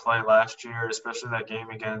they could play last year, especially that game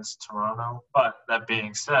against Toronto. But that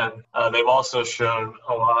being said, they've also shown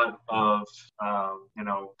a lot of,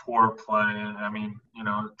 poor play. I mean,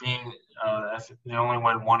 being they only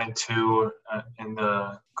went 1-2 in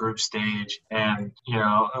the group stage, and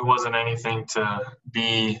it wasn't anything to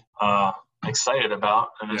be excited about,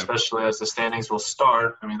 and especially as the standings will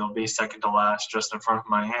start. I mean, they'll be second to last, just in front of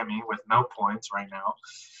Miami with no points right now.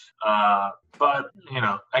 But,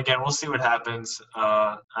 again, we'll see what happens.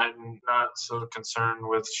 I'm not so concerned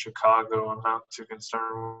with Chicago. I'm not too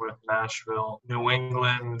concerned with Nashville. New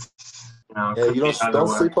England, don't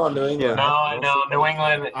sleep on New England. No, I know. New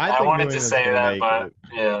England, I wanted to say that, but,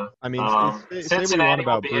 yeah. I mean, say what you want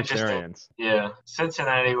about Bruce Arians. Yeah,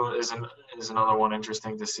 Cincinnati is another one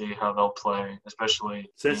interesting to see how they'll play, especially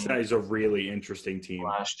Cincinnati's a really interesting team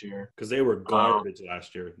last year because they were garbage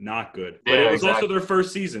last year, not good. But yeah, it was also their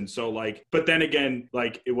first season, so like. But then again,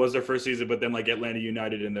 like it was their first season, but then like Atlanta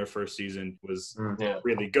United in their first season was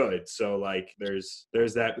really good. So like there's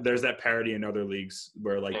that parity in other leagues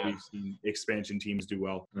where like we've seen expansion teams do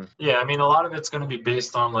well. Yeah, I mean a lot of it's going to be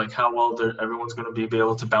based on like how well everyone's going to be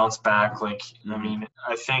able to bounce back. Like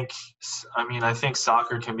I think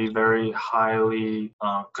soccer can be very highly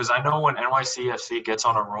because I know when NYCFC gets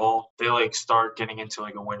on a roll, they like start getting into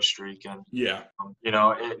like a win streak, and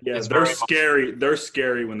it's they're scary. They're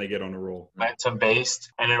scary when they get on a roll. Momentum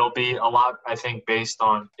based, and it'll be a lot, I think, based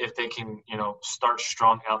on if they can start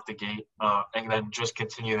strong out the gate and then just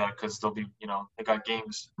continue that, because they'll be they got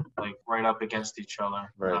games like right up against each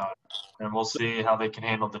other, right. And we'll see how they can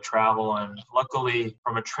handle the travel. And luckily,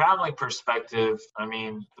 from a traveling perspective, I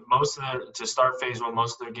mean, to start phase 1,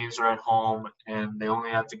 most of their games are at home, and they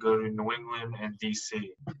only have to go to New England and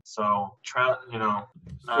DC. So,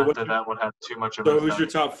 that would have too much of an So, effect. who's your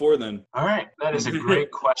top 4 then? All right, that is a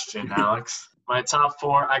great question, Alex. My top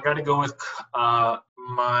 4, I got to go with not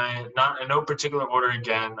in no particular order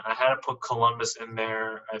again. I had to put Columbus in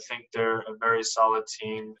there. I think they're a very solid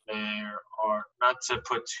team. They are, not to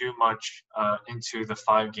put too much into the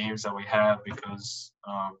 5 games that we have, because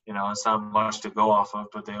it's not much to go off of,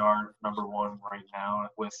 but they are number 1 right now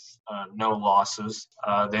with no losses.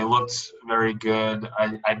 They looked very good.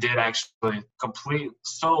 I did actually complete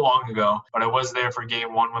so long ago, but I was there for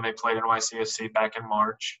game 1 when they played NYCFC back in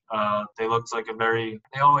March. They looked like they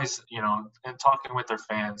always, in talking with their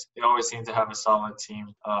fans, they always seem to have a solid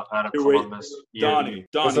team out of Columbus. Donnie,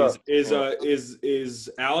 is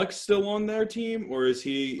Alex still on their team, or is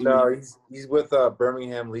he? No, he's with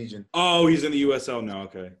Birmingham Legion. Oh, he's in the USL now.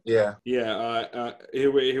 Okay. Yeah. Yeah.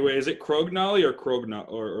 Is it Crognolly or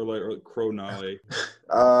Crognolly?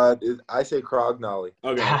 I say Crognolly.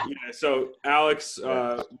 Okay. Yeah. So Alex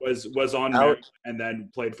was on there and then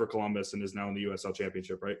played for Columbus and is now in the USL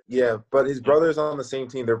Championship, right? Yeah, but his brother's on the same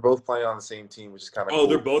team. They're both playing on the same team, which is kind of cool.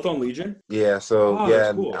 They're both on Legion? Yeah. So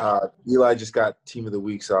cool. Eli just got Team of the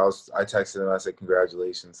Week, so I texted him. I said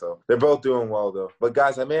congratulations. So they're both doing well though. But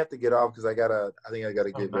guys, I may have to get off because I think I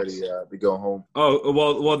gotta get ready to go home. Oh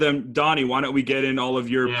well then Donnie, why don't we get in all of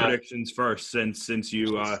your predictions first, since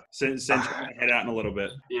you head out in a little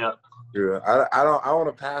bit. Yeah. True. I want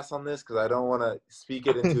to pass on this because I don't want to speak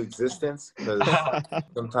it into existence because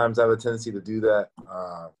sometimes I have a tendency to do that.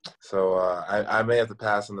 I may have to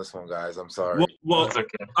pass on this one, guys. I'm sorry. Well, That's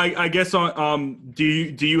okay. I guess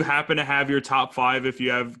do you happen to have your top 5 if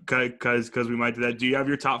you have, because we might do that. Do you have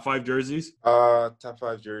your top 5 jerseys? Top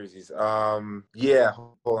 5 jerseys. Yeah,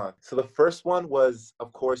 hold on. So the first one was,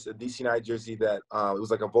 of course, a DC United jersey that it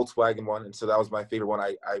was like a Volkswagen one, and so that was my favorite one.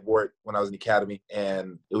 I wore it when I was in the academy,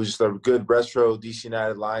 and it was just a good retro DC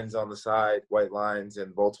United lines on the side, white lines,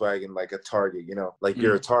 and Volkswagen like a target, like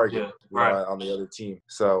you're a target, on the other team.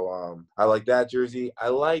 So I like that jersey. I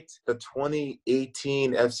liked the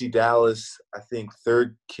 2018 FC Dallas, I think,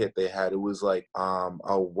 third kit they had. It was like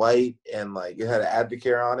a white and like it had an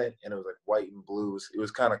Advocare on it, and it was like white and blue. It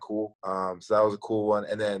was kind of cool. So that was a cool one.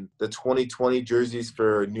 And then the 2020 jerseys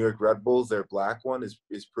for New York Red Bulls, their black one is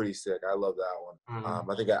pretty sick. I love that one.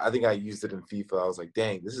 Mm-hmm. I think I used it in FIFA. I was like,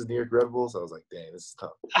 dang, this is New York Red Bulls. I was like, dang, this is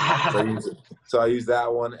tough. So I used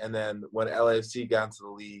that one. And then when LAFC got into the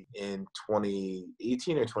league in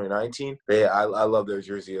 2018 or 2019, I love their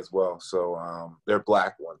jersey as well. So their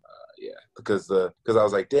black one. Because I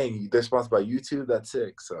was like, dang, they're sponsored by YouTube. That's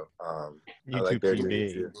sick. So I like their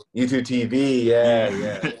jersey too. YouTube TV, yeah.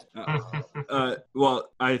 Well,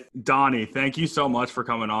 Donnie, thank you so much for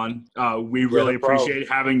coming on. We really appreciate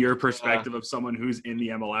having your perspective of someone who's in the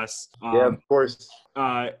MLS. Yeah, of course.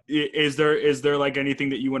 Is there like anything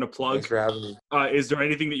that you want to plug? Thanks for having me. Is there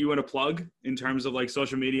anything that you want to plug in terms of like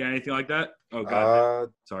social media, anything like that? Oh God,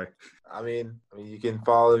 sorry. I mean, you can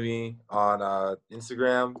follow me on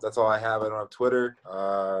Instagram. That's all I have. I don't have Twitter.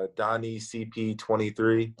 Donnie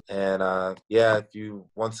CP23. And if you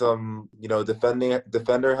want some,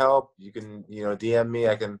 defender help, you can, DM me.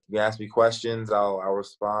 You can ask me questions. I'll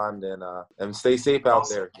respond and stay safe out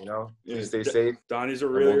there. Yeah, stay safe. Donnie's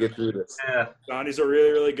we'll get through this. Yeah. Donnie's a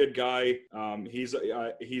really, really good guy. He's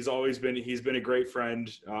been a great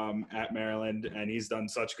friend at Maryland, and he's done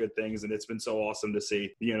such good things, and it's been so awesome to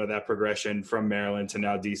see that progression from Maryland to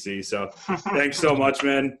now DC. So thanks so much,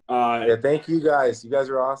 man. Thank you guys. You guys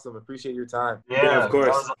are awesome. Appreciate your time. Yeah, of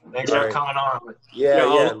course. Thanks for coming on.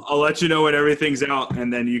 I'll let you know when everything's out,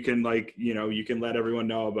 and then you can you can let everyone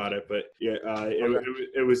know about it. But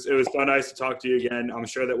it was so nice to talk to you again. I'm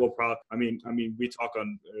sure that we'll probably. I mean, we talk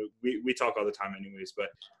all the time, anyways. But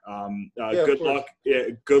good luck. Yeah,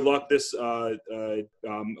 good luck this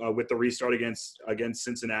with the restart against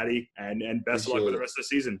Cincinnati, and best of luck with the rest of the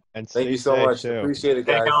season. And thank you so much. Too. Appreciate it,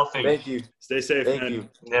 guys. Thank you. Stay safe, Thank man. you.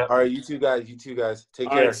 Yeah. All right, you two guys. Take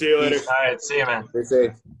care. All right, see you later. All right, see you, man. Stay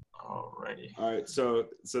safe. Alrighty. All right, so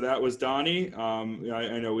that was Donnie.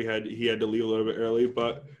 I know he had to leave a little bit early,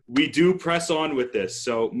 but we do press on with this.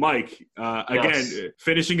 So Mike, again,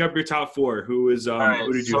 finishing up your top 4. Who is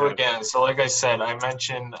who did you have? So like I said, I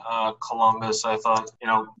mentioned Columbus. I thought,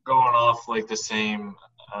 going off like the same.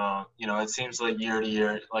 It seems like year to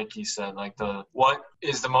year, like you said, like what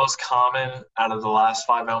is the most common out of the last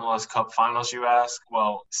 5 MLS Cup finals, you ask?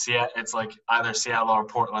 Well, it's like either Seattle or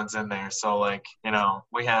Portland's in there. So like,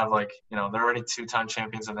 we have like, they're already 2-time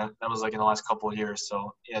champions, and that was like in the last couple of years.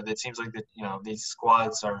 So yeah, it seems like that, these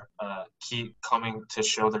squads are keep coming to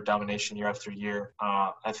show their domination year after year.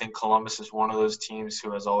 I think Columbus is one of those teams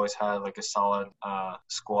who has always had like a solid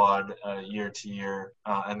squad year to year,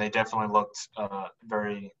 and they definitely looked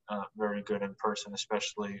very good in person,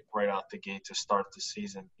 especially right out the gate to start the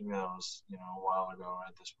season, even though it was a while ago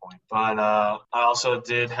at this point. But I also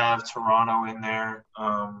did have Toronto in there,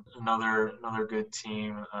 another good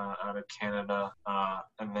team out of Canada,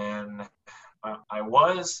 and then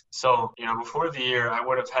before the year, I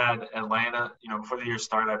would have had Atlanta. Before the year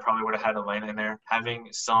started, I probably would have had Atlanta in there. Having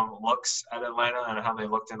some looks at Atlanta and how they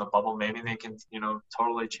looked in the bubble, maybe they can,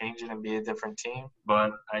 totally change it and be a different team.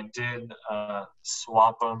 But I did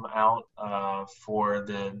swap them out for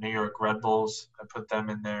the New York Red Bulls. I put them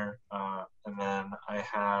in there. And then I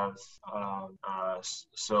have,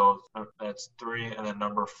 so that's 3. And then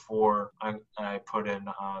number 4, I put in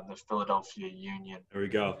the Philadelphia Union. There we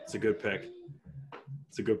go. It's a good pick.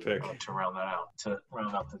 To round that out, to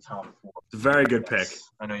round out the top 4. It's a very good pick.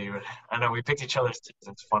 I know we picked each other's teams.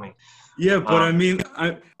 It's funny. Yeah, but I mean,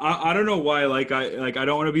 I don't know why. I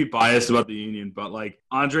don't want to be biased about the Union, but like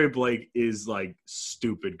Andre Blake is like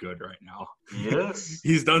stupid good right now. Yes.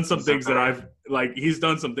 He's done some things that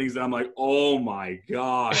I'm like, oh my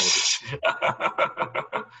gosh.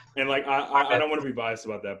 And like I don't want to be biased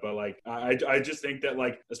about that, but like I just think that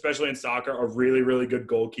like especially in soccer, a really really good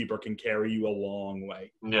goalkeeper can carry you a long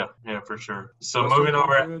way. Yeah, for sure. So Western moving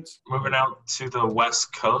Conference? out to the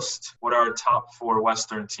West Coast. What are our top 4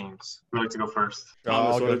 Western teams? Who would like to go first? Thomas,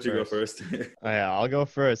 I'll why go don't you go first. first? Oh, yeah, I'll go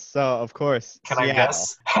first. So, of course, Can Seattle. I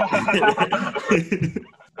guess?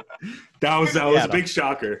 That was a Seattle. big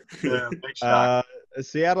shocker. Yeah, big shock.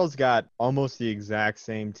 Seattle's got almost the exact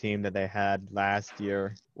same team that they had last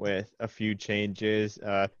year with a few changes.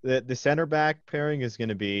 The center back pairing is going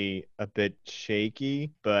to be a bit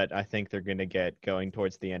shaky, but I think they're going to get going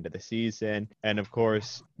towards the end of the season. And of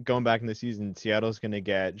course, going back in the season, Seattle's going to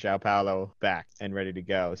get João Paulo back and ready to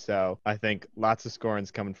go. So I think lots of scoring's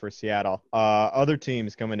coming for Seattle. Other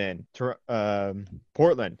teams coming in.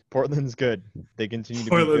 Portland. Portland's good. They continue to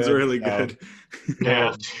Portland's be good. really so good.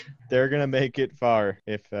 Yeah. They're going to make it far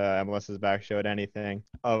if MLS's back showed anything.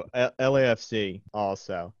 Oh, LAFC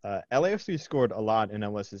also. LAFC scored a lot in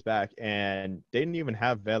MLS's back, and they didn't even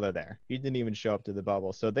have Vela there. He didn't even show up to the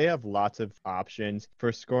bubble. So they have lots of options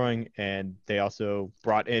for scoring, and they also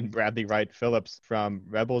brought in Bradley Wright Phillips from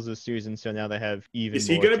Rebels this season, so now they have even Is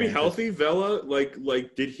he more going to be chances. healthy, Vela?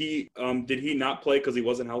 Like did he not play because he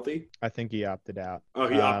wasn't healthy? I think he opted out. Oh,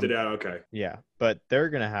 he opted out. Okay. Yeah, but they're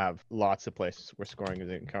going to have lots of places where scoring is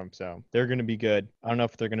going to come, so they're going to be good. I don't know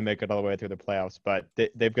if they're going to make it all the way through the playoffs, but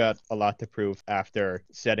they've got a lot to prove after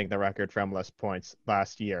setting the record for MLS points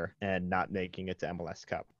last year and not making it to MLS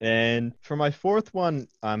Cup. And for my fourth one,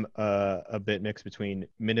 I'm a bit mixed between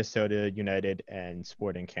Minnesota United and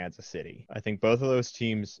Sporting Kansas City. I think both of those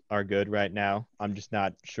teams are good right now. I'm just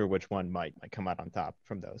not sure which one might come out on top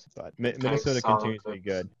from those, but Minnesota continues to be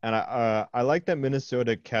good. And I like that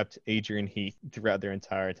Minnesota kept Adrian Heath throughout their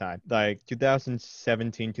entire time. Like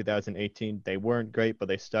 2017, 2018, they weren't great, but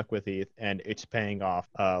they stuck with Heath, and it's paying off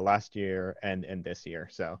last year and this year.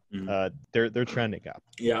 So they're trending up.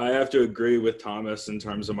 Yeah, I have to agree with Thomas in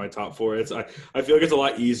terms of my top 4. I feel like it's a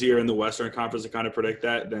lot easier in the Western Conference to kind of predict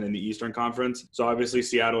that than in the Eastern Conference. So obviously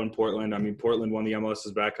Seattle and Portland. I mean, Portland won the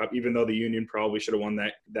MLS's back up, even though the Union probably should have won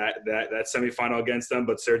that semifinal against them.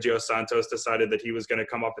 But Sergio Santos decided that he was going to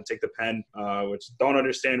come up and take the pen, which don't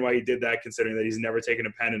understand why he did that, considering that he's never taken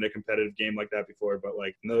a pen in a competitive game like that before. But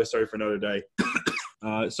like another story for another day.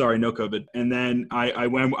 Sorry, no COVID. And then I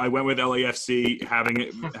went with LAFC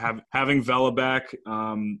having Vela back.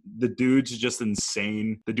 The dude's just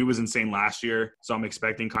insane. The dude was insane last year, so I'm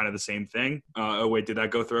expecting kind of the same thing. Oh wait, did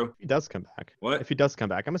that go through? He does come back. What? If he does come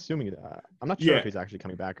back, I'm assuming. I'm not sure if he's actually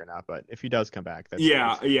coming back or not, but if he does come back, that's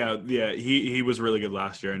He was really good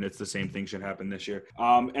last year, and it's the same thing should happen this year.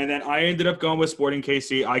 And then I ended up going with Sporting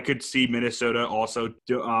KC. I could see Minnesota also,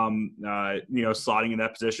 slotting in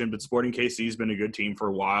that position, but Sporting KC has been a good team for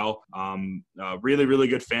a while. Really, really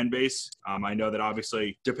good fan base. I know that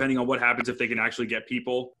obviously, depending on what happens, if they can actually get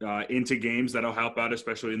people into games, that'll help out,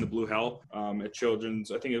 especially in the Blue Hell at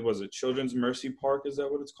Children's. I think it was at Children's Mercy Park. Is that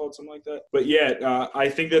what it's called? Something like that. But yeah, I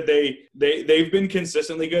think that they've been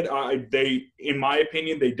consistently good. In my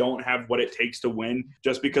opinion, they don't have what it takes to win.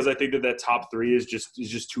 Just because I think that top 3 is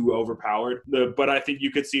just too overpowered. But I think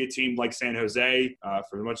you could see a team like San Jose,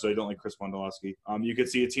 for as much as I don't like Chris Wondolowski. You could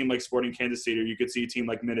see a team like Sporting Kansas City, or you could see a team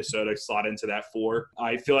like Minnesota slot into that 4.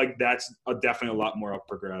 I feel like that's definitely a lot more up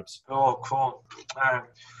for grabs. Oh, cool. All right.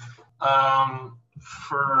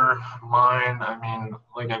 For mine, I mean,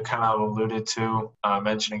 like I kind of alluded to,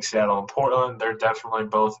 mentioning Seattle and Portland, they're definitely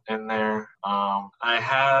both in there. I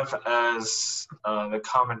have as the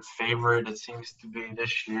common favorite, it seems to be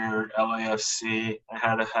this year, LAFC. I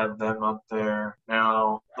had to have them up there.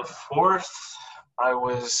 Now, the fourth,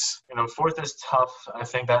 fourth is tough. I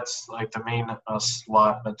think that's like the main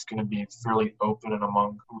slot that's going to be fairly open and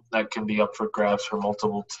that can be up for grabs for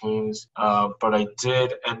multiple teams. But I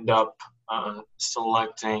did end up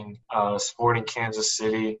selecting Sporting Kansas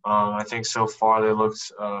City. I think so far they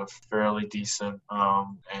looked fairly decent,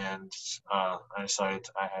 and I decided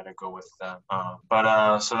I had to go with them.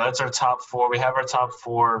 So that's our top 4. We have our top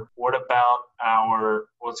 4. What about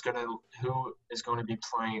who is going to be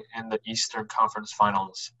playing in the Eastern Conference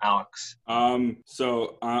Finals, Alex?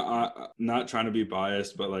 So not trying to be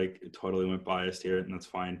biased, but like totally went biased here, and that's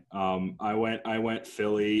fine. I went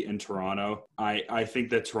Philly and Toronto. I think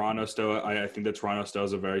that Toronto still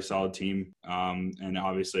is a very solid team. And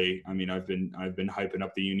obviously, I mean, I've been hyping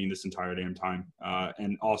up the Union this entire damn time.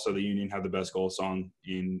 And also the Union have the best goal song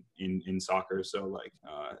in soccer. So like,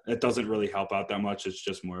 it doesn't really help out that much. It's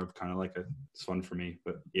just more of kind of like It's fun for me.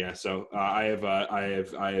 But yeah, so I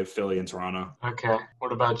have Philly and Toronto. Okay.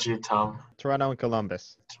 What about you, Tom? Toronto and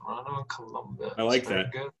Columbus. Toronto and Columbus. I like Very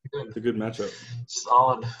that. Good. It's a good matchup.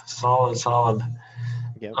 Solid.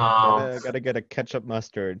 Yep. Um, Gotta get a ketchup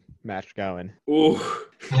mustard match going. Ooh,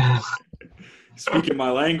 speaking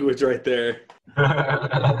my language right there.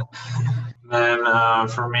 Then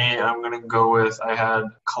for me, I'm going to go with I had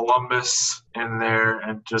Columbus in there,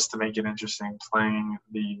 and just to make it interesting, playing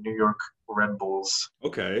the New York Red Bulls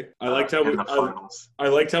Okay, I liked how in the finals. I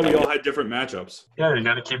liked how we all had different matchups. Yeah, you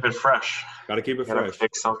got to keep it fresh. Got to keep it You got to fresh.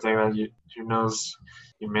 pick something that you knows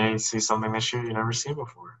you may see something this year you never seen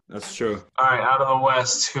before. That's true. All right, out of the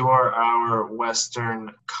West, who are our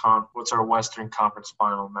what's our Western Conference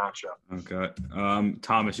final matchup? Okay,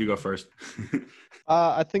 Thomas, you go first.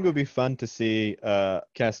 I think it would be fun to see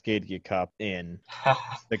Cascadia Cup in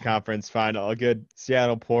the conference final. A good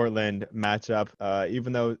Seattle-Portland matchup.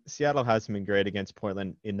 Even though Seattle hasn't been great against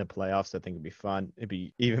Portland in the playoffs, I think it'd be fun. It'd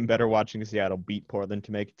be even better watching Seattle beat Portland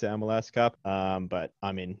to make it to MLS Cup. But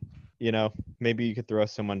I mean, maybe you could throw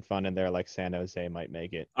someone fun in there like San Jose might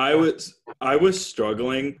make it. I was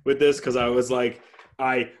struggling with this because I was like,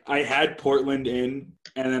 I had Portland in,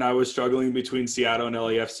 and then I was struggling between Seattle and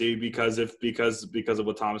LAFC because of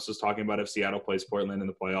what Thomas was talking about. If Seattle plays Portland in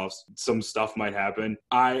the playoffs, some stuff might happen.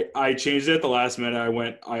 I changed it at the last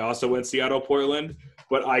minute. I also went Seattle Portland,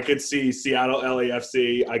 but I could see Seattle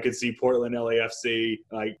LAFC. I could see Portland LAFC.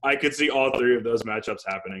 Like I could see all three of those matchups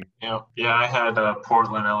happening. Yeah, I had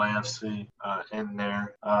Portland LAFC in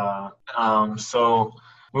there. So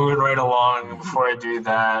moving right along, before I do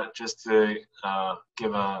that, just to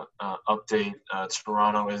give a update,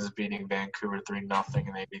 Toronto is beating Vancouver 3-0 in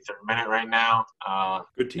the 83rd minute right now.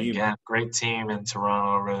 Good team. Again, great team in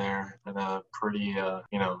Toronto over there, and a pretty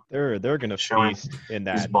They're gonna feast in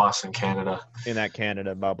that Boston, Canada. In that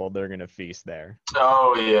Canada bubble, they're gonna feast there.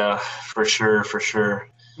 Oh yeah, for sure.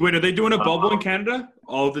 Wait, are they doing a bubble in Canada?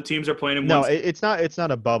 All of the teams are playing in No, one. it's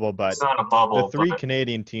not a bubble, but it's not a bubble. The three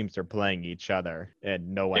Canadian teams are playing each other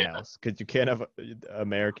and no one else because you can't have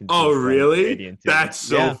American. Oh, really? Canadian teams. That's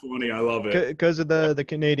so funny. I love it because of the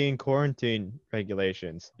Canadian quarantine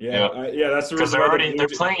regulations. Yeah, that's the reason. Because they're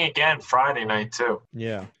playing again Friday night too.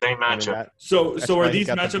 Yeah, same matchup. So are these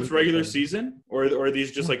matchups regular season or are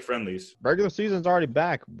these just like friendlies? Regular season's already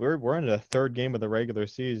back. We're in the third game of the regular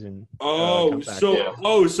season. So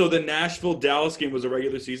the Nashville Dallas game was a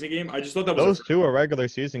regular season game. I just thought that was those two are regular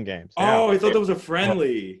season games. Oh, I thought that was a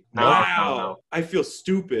friendly. No, wow, no. I feel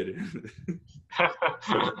stupid.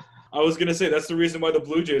 I was gonna say that's the reason why the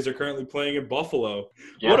Blue Jays are currently playing in Buffalo.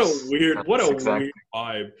 Yes, weird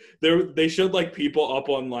vibe. They showed like people up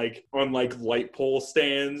on light pole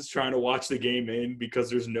stands trying to watch the game in because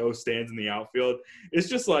there's no stands in the outfield. It's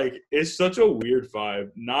just like it's such a weird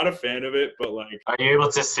vibe. Not a fan of it, but like. Are you able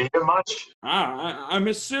to see it much? I'm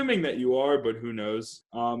assuming that you are, but who knows?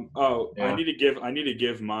 Yeah. I need to get.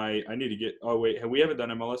 Oh wait, we haven't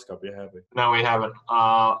done MLS Cup yet, have we? No, we haven't.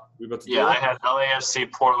 I had LAFC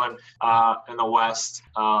Portland in the West.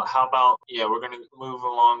 How about we're gonna move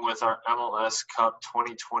along with our MLS Cup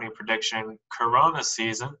 2020 prediction Corona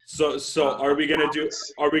season. So are we gonna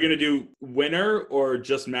do winner or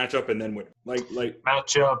just matchup and then win? Like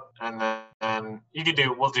matchup and then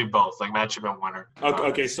we'll do both, like matchup and winner.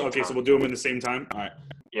 Okay, so we'll do them in the same time. All right.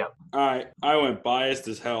 Yeah. All right. I went biased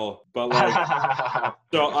as hell, but like,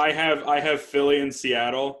 so I have Philly and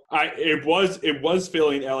Seattle. It was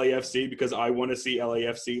Philly and LAFC because I want to see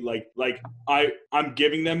LAFC. I'm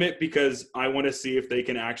giving them it because I want to see if they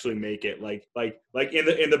can actually make it. Like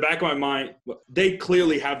in the back of my mind, they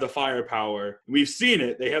clearly have the firepower. We've seen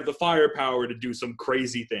it. They have the firepower to do some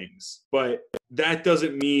crazy things, but that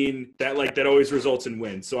doesn't mean that that always results in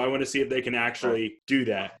wins. So I want to see if they can actually do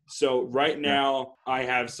that. So right now I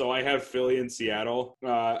have Philly and Seattle.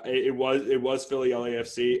 It was Philly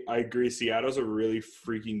LAFC. I agree. Seattle's a really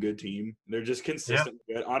freaking good team. They're just consistently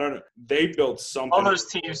good. I don't know. They built something. All those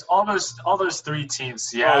teams, all those three teams.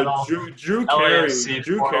 Seattle, Drew LAFC,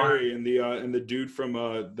 Carey, and the dude from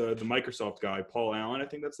the Microsoft guy, Paul Allen, I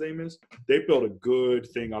think that's his name is. They built a good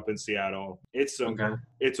thing up in Seattle. It's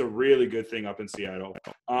a really good thing up in Seattle.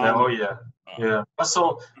 Yeah.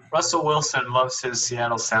 Russell Wilson loves his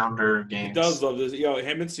Seattle Sounder games. He does love this.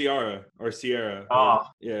 Him and Sierra. Oh,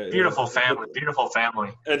 yeah. Beautiful family.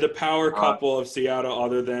 And the power couple of Seattle,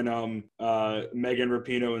 other than Megan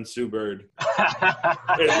Rapinoe and Sue Bird.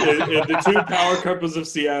 The two power couples of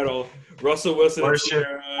Seattle. Russell Wilson and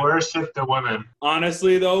Sierra. Worship the women.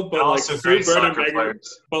 Honestly, though, but And like also Sue great Bird and soccer Megan,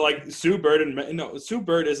 players. but like Sue Bird and no, Sue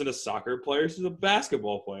Bird isn't a soccer player. She's a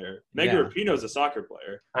basketball player. Megan Yeah. Rapinoe's a soccer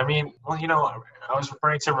player. I mean, well, I was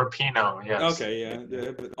referring to Rapinoe. Yes. Okay,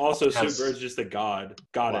 yeah. But also, Yes. Sue Bird's just a goddess.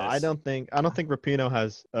 Well, I don't think Rapinoe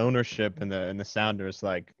has ownership in the Sounders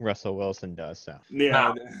like Russell Wilson does. So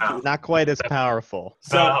Yeah. No. not quite as powerful.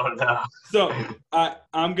 So No. So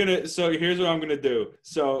I'm gonna. So here's what I'm gonna do.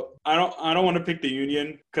 So I don't want to pick the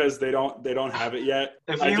Union because they don't have it yet.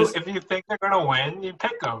 If you think they're gonna win, you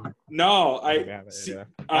pick them. No, I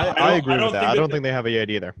agree with that. I don't think they have it yet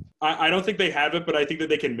either. I don't think they have it, but I think that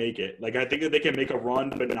they can make it. Like I think that they can make a run,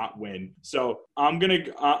 but not win. So I'm gonna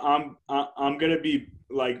be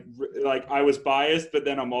like I was biased, but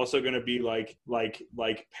then I'm also gonna be like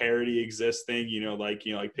parity exists thing. Like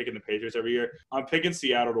picking the Patriots every year. I'm picking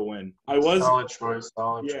Seattle to win. Solid choice.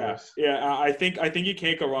 choice. Yeah. I think you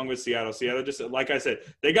can't go wrong with Seattle. Seattle just, like I said,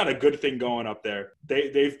 they got a good thing going up there.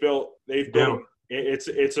 They've built.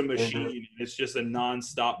 It's a machine. It's just a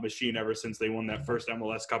nonstop machine ever since they won that first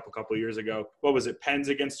MLS Cup a couple years ago. What was it? Pens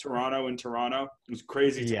against Toronto in Toronto. It was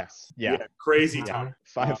crazy. Yes. Yeah. Crazy time.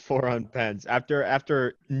 5-4 on Pens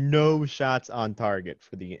after no shots on target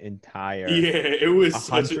for the entire it was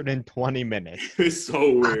 120 minutes. It was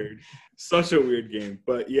so weird. Such a weird game,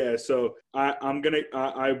 but yeah. So I'm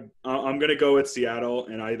gonna go with Seattle,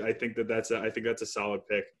 and I think that's a solid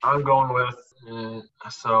pick. I'm going with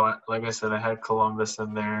so like I said, I had Columbus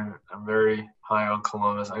in there. I'm very high on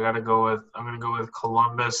Columbus. I'm gonna go with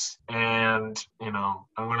Columbus, and I'm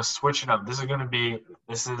gonna switch it up. This is gonna be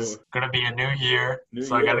a new year.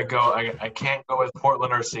 I gotta go. I can't go with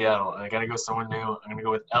Portland or Seattle. I gotta go somewhere new. I'm gonna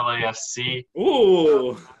go with LAFC.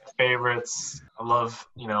 Ooh. Favorites. I love,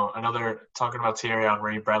 another, talking about Thierry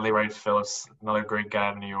Henry, Bradley Wright Phillips, another great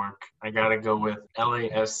guy in New York. I got to go with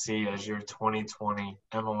LAFC as your 2020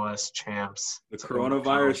 MLS champs. The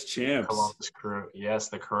coronavirus champs. Columbus Crew. Yes,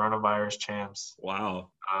 the coronavirus champs. Wow.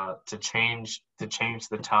 To change the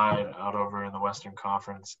tide out over in the Western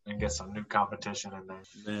Conference and get some new competition in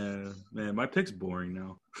there. Man, my pick's boring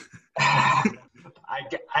now.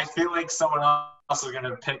 I feel like someone else is going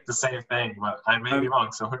to pick the same thing, but I may be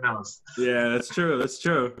wrong, so who knows? Yeah, that's true.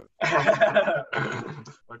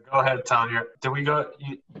 But go ahead, Tom. Did we go?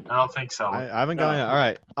 I don't think so. I haven't gone yet. All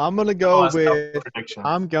right. I'm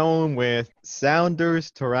going with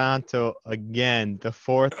Sounders Toronto again, the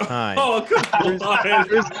fourth time. Oh, come on.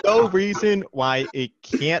 There's no reason why it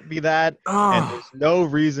can't be that, and there's no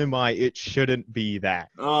reason why it shouldn't be that.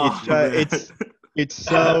 It's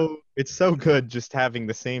so good just having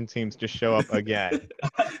the same teams just show up again.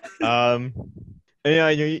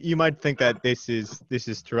 You might think that this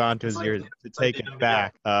is Toronto's year to take it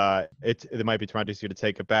back. It might be Toronto's year to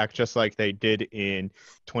take it back, just like they did in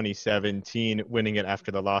 2017, winning it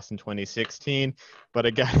after the loss in 2016. But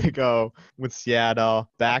I gotta go with Seattle,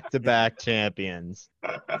 back-to-back champions.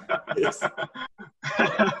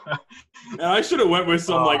 And I should have went with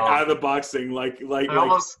some out of the box thing, like I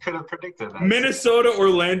almost could have predicted that. Minnesota,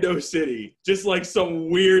 Orlando City, just like some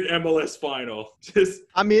weird MLS final.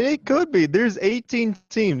 It could be. There's 18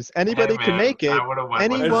 teams. Anybody can make it.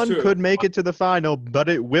 Anyone could make it to the final, but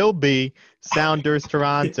it will be Sounders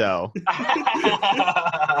Toronto.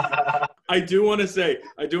 I do want to say,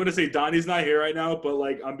 Donnie's not here right now, but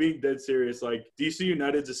I'm being dead serious. DC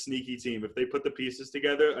United's a sneaky team. If they put the pieces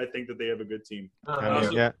together, I think that they have a good team.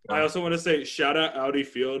 I also want to say, shout out Audi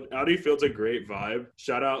Field. Audi Field's a great vibe.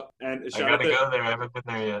 Shout out I gotta go there. I haven't been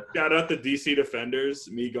there yet. Shout out the DC Defenders.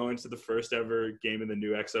 Me going to the first ever game in the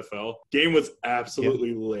new XFL. Game was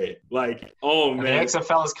absolutely lit. Man, the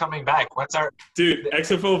XFL is coming back. Dude?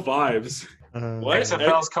 XFL vibes. What?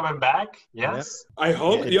 XFL's coming back? Yes. Yep. I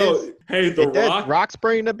hope. Hey, Rock's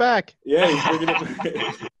bringing it back. Yeah, he's bringing it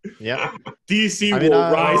back. Yeah. DC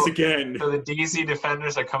will rise again. So the DC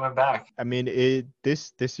Defenders are coming back.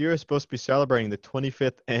 This year is supposed to be celebrating the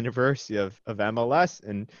 25th anniversary of MLS,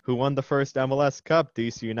 and who won the first MLS Cup?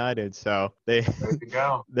 DC United. So there you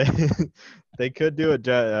go. They could do a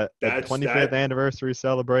 25th anniversary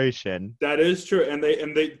celebration. That is true, and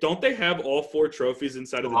they don't have all 4 trophies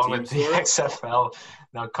inside of the team store. The XFL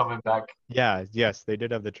now coming back. Yeah, yes, they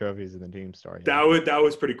did have the trophies in the team store. Yeah. That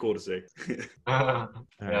was pretty cool to see. Yes.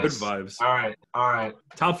 Good vibes. All right.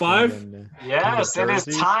 Top 5? Yes, it is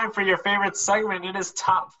jerseys. time for your favorite segment. It is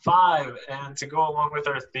top 5. And to go along with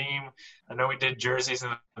our theme, I know we did jerseys in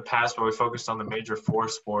the past, but we focused on the major 4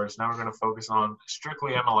 sports. Now we're going to focus on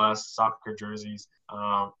strictly MLS soccer jerseys.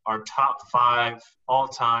 Our top 5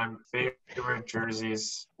 all-time favorite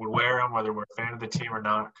jerseys. Would wear them whether we're a fan of the team or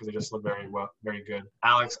not because they just look very good.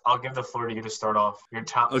 Alex, I'll give the floor to you to start off. Your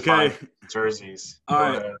top 5 jerseys. All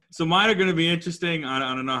right. So mine are going to be interesting. I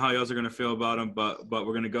don't know how y'all are going to feel about them, but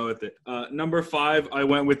we're going to go with it. Number 5, I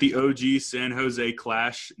went with the OG San Jose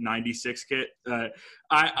Clash 96 kit.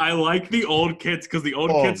 I like the old kits because the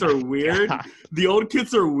old kits are weird. God. The old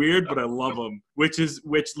kits are weird, but I love them, which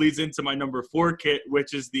leads into my number 4 kit,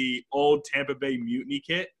 which is the old Tampa Bay Mutiny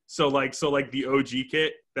kit. So like the OG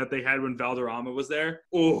kit that they had when Valderrama was there.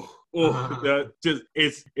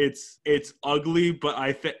 It's ugly, but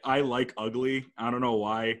I like ugly. I don't know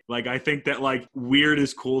why. Like, I think that like weird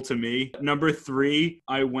is cool to me. Number 3,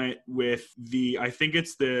 I went with I think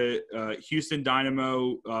it's the Houston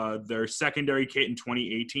Dynamo, their secondary kit in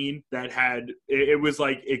 2018 that had it was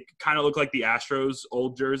like it kind of looked like the Astros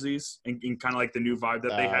old jerseys and kind of like the new vibe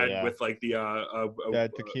that they had with like the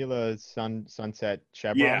tequila sunset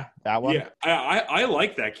chevron. That one. Yeah, I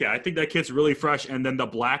like that kit. I think that kit's really fresh, and then the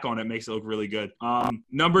black on it makes it look really good.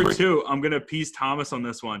 Number 2, I'm gonna appease Thomas on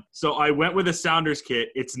this one. So I went with a Sounders kit.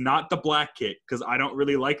 It's not the black kit because I don't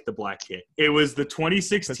really like the black kit. It was the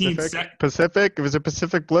 2016 Pacific. It was a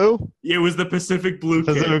Pacific Blue. It was the Pacific Blue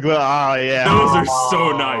kit. Pacific Blue. Oh yeah. Those are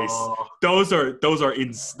so nice. Those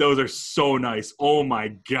are so nice. Oh my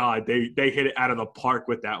God, they hit it out of the park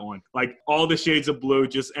with that one. Like all the shades of blue,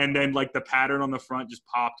 and then like the pattern on the front just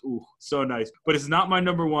popped. Ooh, so nice. But it's not my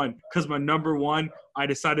number 1 because my number 1, I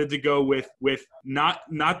decided to go with not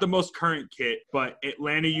the most current kit, but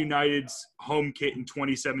Atlanta United's home kit in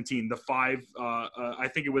 2017. The 5, I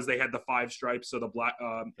think it was they had the 5 stripes, so the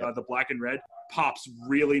black and red pops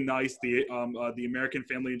really nice. The American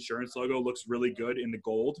Family Insurance logo looks really good in the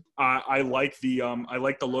gold. I like the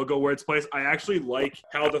logo where it's placed. I actually like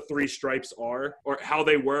how the 3 stripes are or how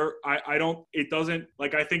they were. I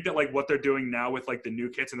think that like what they're doing now with like the new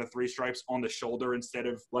kits and the 3 stripes on the shoulder instead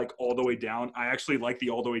of like all the way down. I actually like the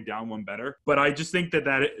all the way down one better. But I just think that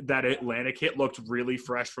Atlanta kit looked really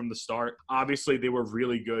fresh from the start. Obviously they were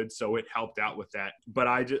really good, so it helped out with that. But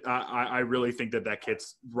I really think that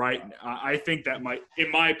kit's right. I think that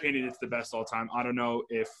in my opinion, it's the best all time. I don't know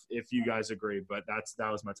if you guys agree, but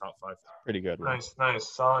that was my top 5. Pretty good. Right?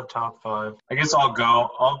 Nice, solid top 5. I guess I'll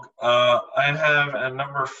go. I have at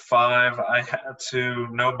number 5. I had to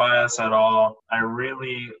no bias at all. I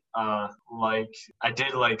really I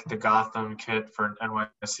did like the Gotham kit for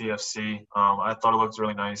NYCFC. I thought it looked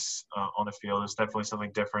really nice on the field. It's definitely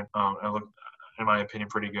something different. It looked, in my opinion,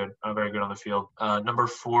 pretty good. Very good on the field. Number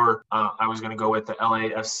 4, I was going to go with the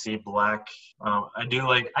LAFC black. I do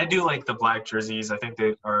like the black jerseys. I think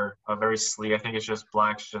they are very sleek. I think it's just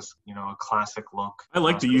black. It's just, a classic look. I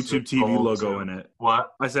like the YouTube TV logo in it.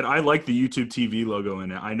 What? I said I like the YouTube TV logo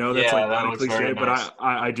in it. I know that's like kind of cliche, but nice.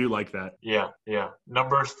 I do like that. Yeah.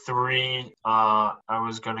 Number 3, I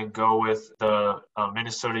was going to go with the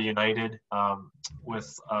Minnesota United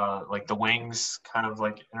with like the wings kind of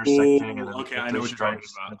like intersecting. Ooh, and then okay, I know what you're talking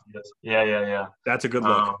about. Yeah. That's a good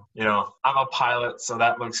look. I'm a pilot, so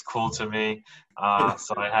that looks cool to me.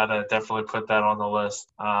 So I had to definitely put that on the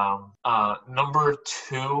list. Number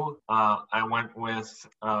 2, I went with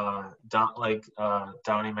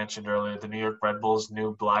Donnie mentioned earlier, the New York Red Bulls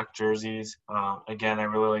new black jerseys. Again, I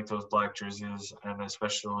really like those black jerseys, and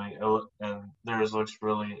especially theirs looks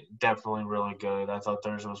definitely really good. I thought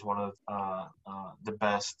theirs was one of the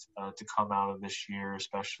best to come out of this year,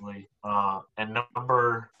 especially. And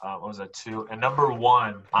number 2? And number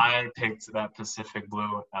 1, I picked that Pacific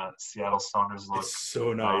Blue Seattle Sounders look. It's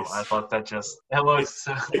so nice. I thought that it looks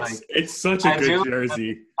it's such a good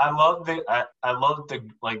jersey. I love the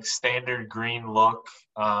like standard green look,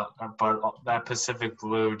 but that Pacific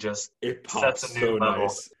Blue just sets a new level.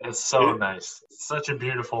 Nice. It's so nice. It's such a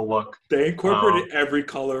beautiful look. They incorporated every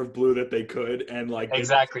color of blue that they could, and like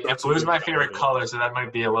exactly. And blue's my favorite color, so that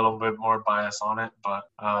might be a little bit more bias on it, but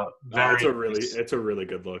it's a really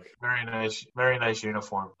good look. Very nice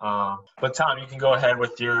uniform. But Tom, you can go ahead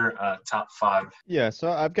with your top 5. Yeah,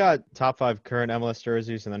 so I've got top 5 current MLS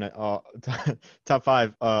jerseys and then top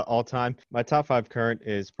 5 all time. My top 5 current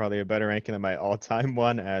is probably a better ranking than my all time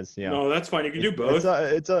one, as No, that's fine. You can do both.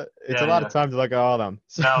 It's a lot of time to look at all of them.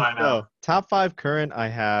 So, no, I know. So, top 5 current, I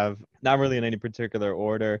have not really in any particular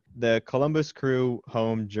order. The Columbus Crew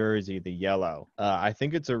home jersey, the yellow. I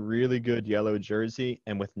think it's a really good yellow jersey,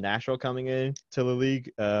 and with Nashville coming in to the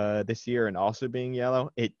league this year and also being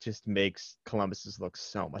yellow, it just makes Columbus's look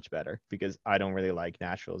so much better because I don't really like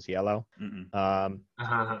Nashville's yellow.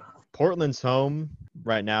 Portland's home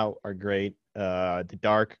right now are great. The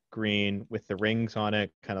dark green with the rings on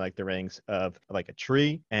it, kind of like the rings of like a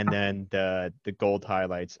tree, and then the gold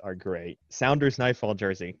highlights are great. Sounders Nightfall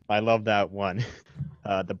jersey, I love that one.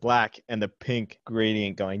 The black and the pink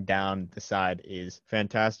gradient going down the side is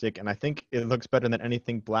fantastic, and I think it looks better than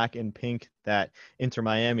anything black and pink that Inter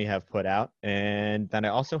Miami have put out. And then I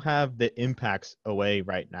also have the Impacts away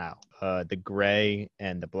right now. The gray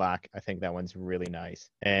and the black, I think that one's really nice.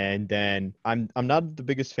 And then I'm not the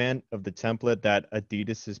biggest fan of the template that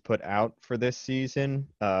Adidas has put out for this season,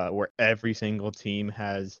 where every single team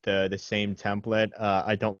has the same template.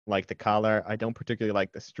 I don't like the collar. I don't particularly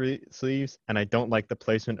like the sleeves, and I don't like the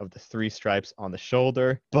placement of the 3 stripes on the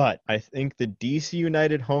shoulder. But I think the DC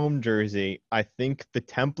United home jersey, I think the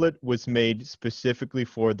template was made specifically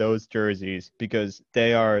for those jerseys because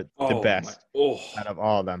they are the best out of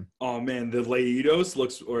all of them. Oh man, the Leidos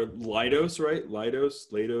looks, or Lidos, right? Lidos.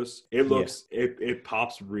 It looks, it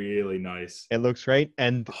pops really nice. It looks great,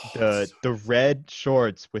 and the red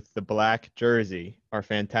shorts with the black jersey are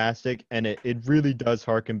fantastic, and it really does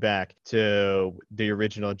harken back to the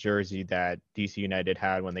original jersey that DC United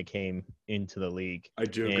had when they came into the league. I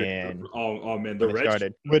do agree. And oh man, the red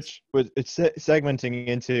started, which was segmenting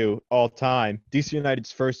into all time. DC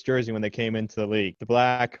United's first jersey when they came into the league, the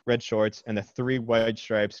black, red shorts, and the 3 white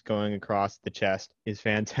stripes going across the chest is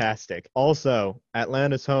fantastic. Also,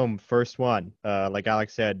 Atlanta's home, first one. Like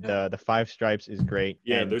Alex said, the 5 stripes is great.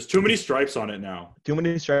 Yeah, and there's too many stripes on it now.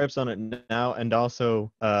 And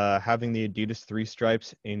also having the Adidas 3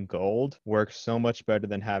 stripes in gold works so much better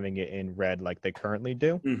than having it in red like they currently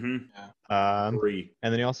do. And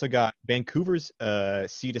then you also got Vancouver's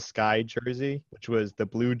Sea to Sky jersey, which was the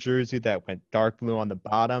blue jersey that went dark blue on the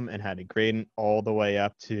bottom and had a gradient all the way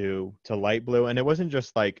up to light blue. And it wasn't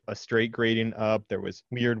just like a straight gradient up. There was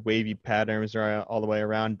weird wavy patterns all the way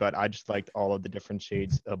around, but I just liked all of the different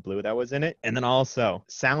shades of blue that was in it. And then also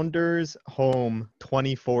Sounders home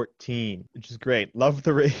 2014, which is great. Love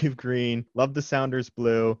the rave green, love the Sounders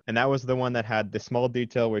blue. And that was the one that had the small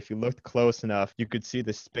detail where if you looked close enough, you could see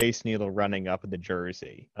the Space Needle running up the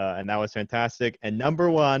jersey. And that was fantastic. And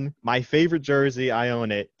number one, my favorite jersey, I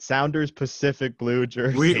own it, Sounders Pacific blue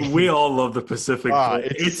jersey. We all love the Pacific blue.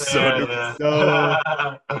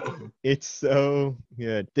 It's so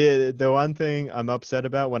good. The one thing I'm upset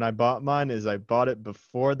about when I bought mine is I bought it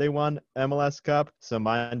before they won MLS Cup, so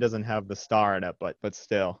mine doesn't have the star in it, but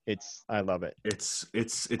still, I love it. It's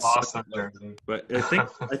awesome jersey. But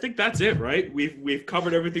I think that's it, right? We've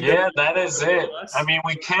covered everything. Yeah, that is it. I mean,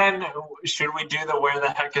 should we do the "Where the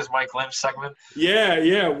heck is Mike Lynch" segment?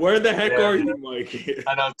 Yeah. Where the heck are you, Mike?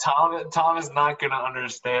 I know Tom is not gonna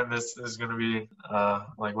understand this. Is gonna be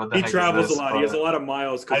like what the heck. He travels is this? a lot. He has a lot of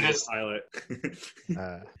miles because he's a pilot.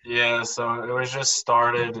 Yeah, so it was just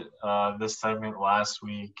started this segment last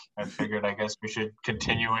week. I figured I guess we should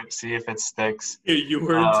continue it, see if it sticks. You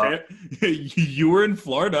were in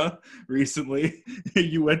Florida recently.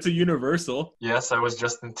 You went to Universal. Yes, I was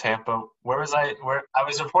just in Tampa. Where was I? Where I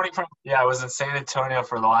was reporting from? Yeah, I was in San Antonio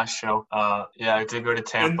for the last show. Yeah, I did go to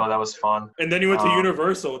Tampa. That was fun. And then you went to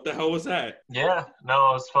Universal. What the hell was that? Yeah, no,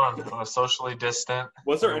 it was fun. It was socially distant.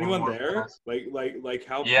 Was there anyone there? Like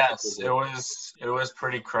how? Yes, it was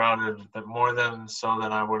pretty crowded. More than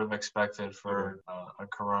I would have expected for a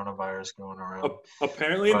coronavirus going around.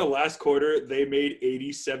 Apparently, in the last quarter, they made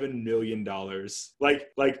 $87 million. Like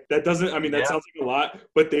that doesn't. I mean, that sounds like a lot,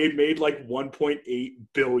 but they made like 1.8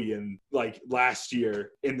 billion like last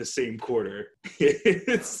year in the same quarter.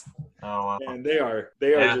 And they are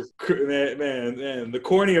just man. The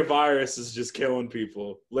cornea virus is just killing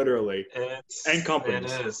people, literally, and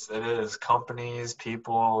companies. It is companies,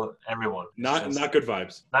 people, everyone. Not good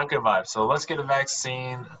vibes. Not good vibes. So let's get a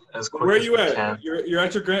vaccine as quick. Where as are you we at? can. You're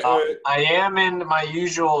at your grand. I am in my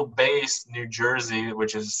usual base, New Jersey,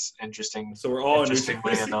 which is interesting. So we're all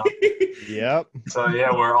interestingly in enough. Yep. So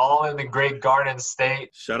yeah, we're all in the Great Garden State.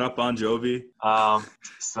 Shut up, Bon Jovi.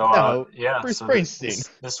 Bruce Springsteen.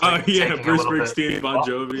 Bruce Springsteen, Bon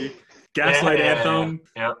Jovi. Gaslight Anthem.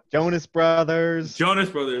 Yeah. Jonas Brothers.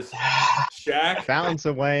 Shaq. Fountains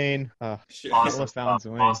of Wayne. Awesome Fountains stuff.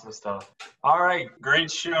 of Wayne. Awesome stuff. All right. Great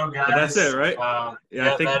show, guys. That's it, right?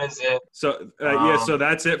 Yeah, I think that is it. so. So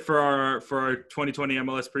that's it for our 2020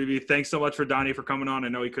 MLS preview. Thanks so much for Donnie for coming on. I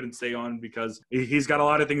know he couldn't stay on because he's got a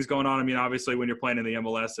lot of things going on. I mean, obviously, when you're playing in the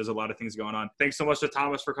MLS, there's a lot of things going on. Thanks so much to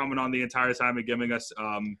Thomas for coming on the entire time and giving us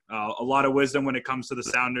a lot of wisdom when it comes to the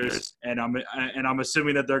Sounders. And I'm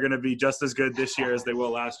assuming that they're going to be just as good this year as they will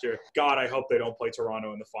last year. God, I hope they don't play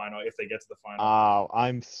Toronto in the final if they get to the final. Oh,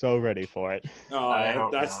 I'm so ready for it.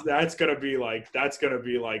 That's gonna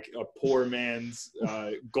be like a poor man's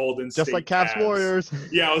Golden State. Just like Cavs Warriors.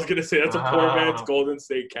 Yeah, I was gonna say that's a poor man's Golden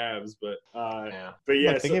State Cavs, but yeah.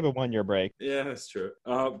 Look, they gave a 1 year break. Yeah, that's true.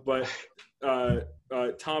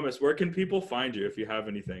 Thomas, where can people find you if you have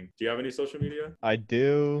anything? Do you have any social media? I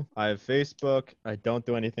do. I have Facebook. I don't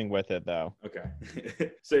do anything with it though.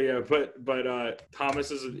 Okay. So yeah, but Thomas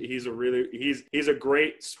he's a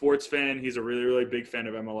great sports fan. He's a really, really big fan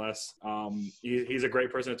of MLS. He's a great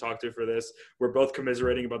person to talk to for this. We're both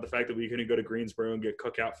commiserating about the fact that we couldn't go to Greensboro and get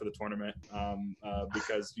cookout for the tournament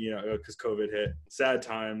because COVID hit. Sad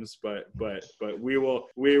times, but we will.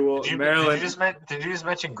 Maryland. Did you just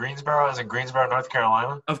mention Greensboro as in Greensboro, North Carolina?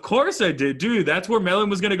 Of course I did, dude. That's where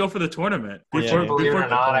Maryland was going to go for the tournament. Believe it or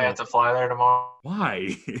not, I have to fly there tomorrow.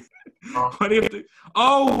 Why? What do you have to?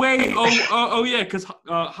 Oh wait. Oh yeah. Because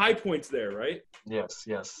High Point's there, right? Yes.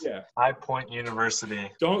 Yeah. High Point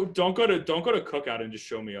University. Don't go to cookout and just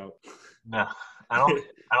show me up. No, I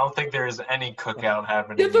don't think there's any cookout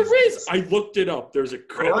happening. Yeah, there is. I looked it up. There's a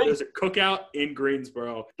Really? cookout in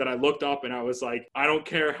Greensboro that I looked up, and I was like, I don't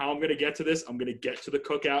care how I'm going to get to this. I'm going to get to the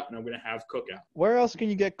cookout, and I'm going to have cookout. Where else can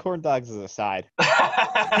you get corn dogs as a side?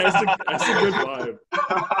 That's a good vibe.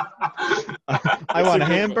 I want a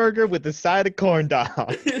hamburger with a side of corn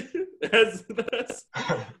dog. That's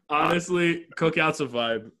honestly, cookout's a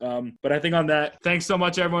vibe. But I think on that, thanks so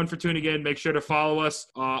much everyone for tuning in. Make sure to follow us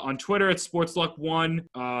on Twitter at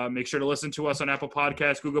Sportsluck1. Make sure to listen to us on Apple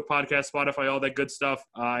Podcasts, Google Podcasts, Spotify, all that good stuff.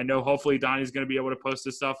 I know hopefully Donnie's going to be able to post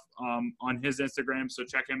this stuff on his Instagram, so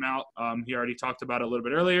check him out. He already talked about it a little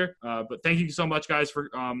bit earlier. But thank you so much, guys, for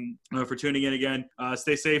tuning in again.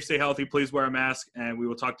 Stay safe, stay healthy, please wear a mask, and we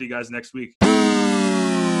will talk to you guys next week.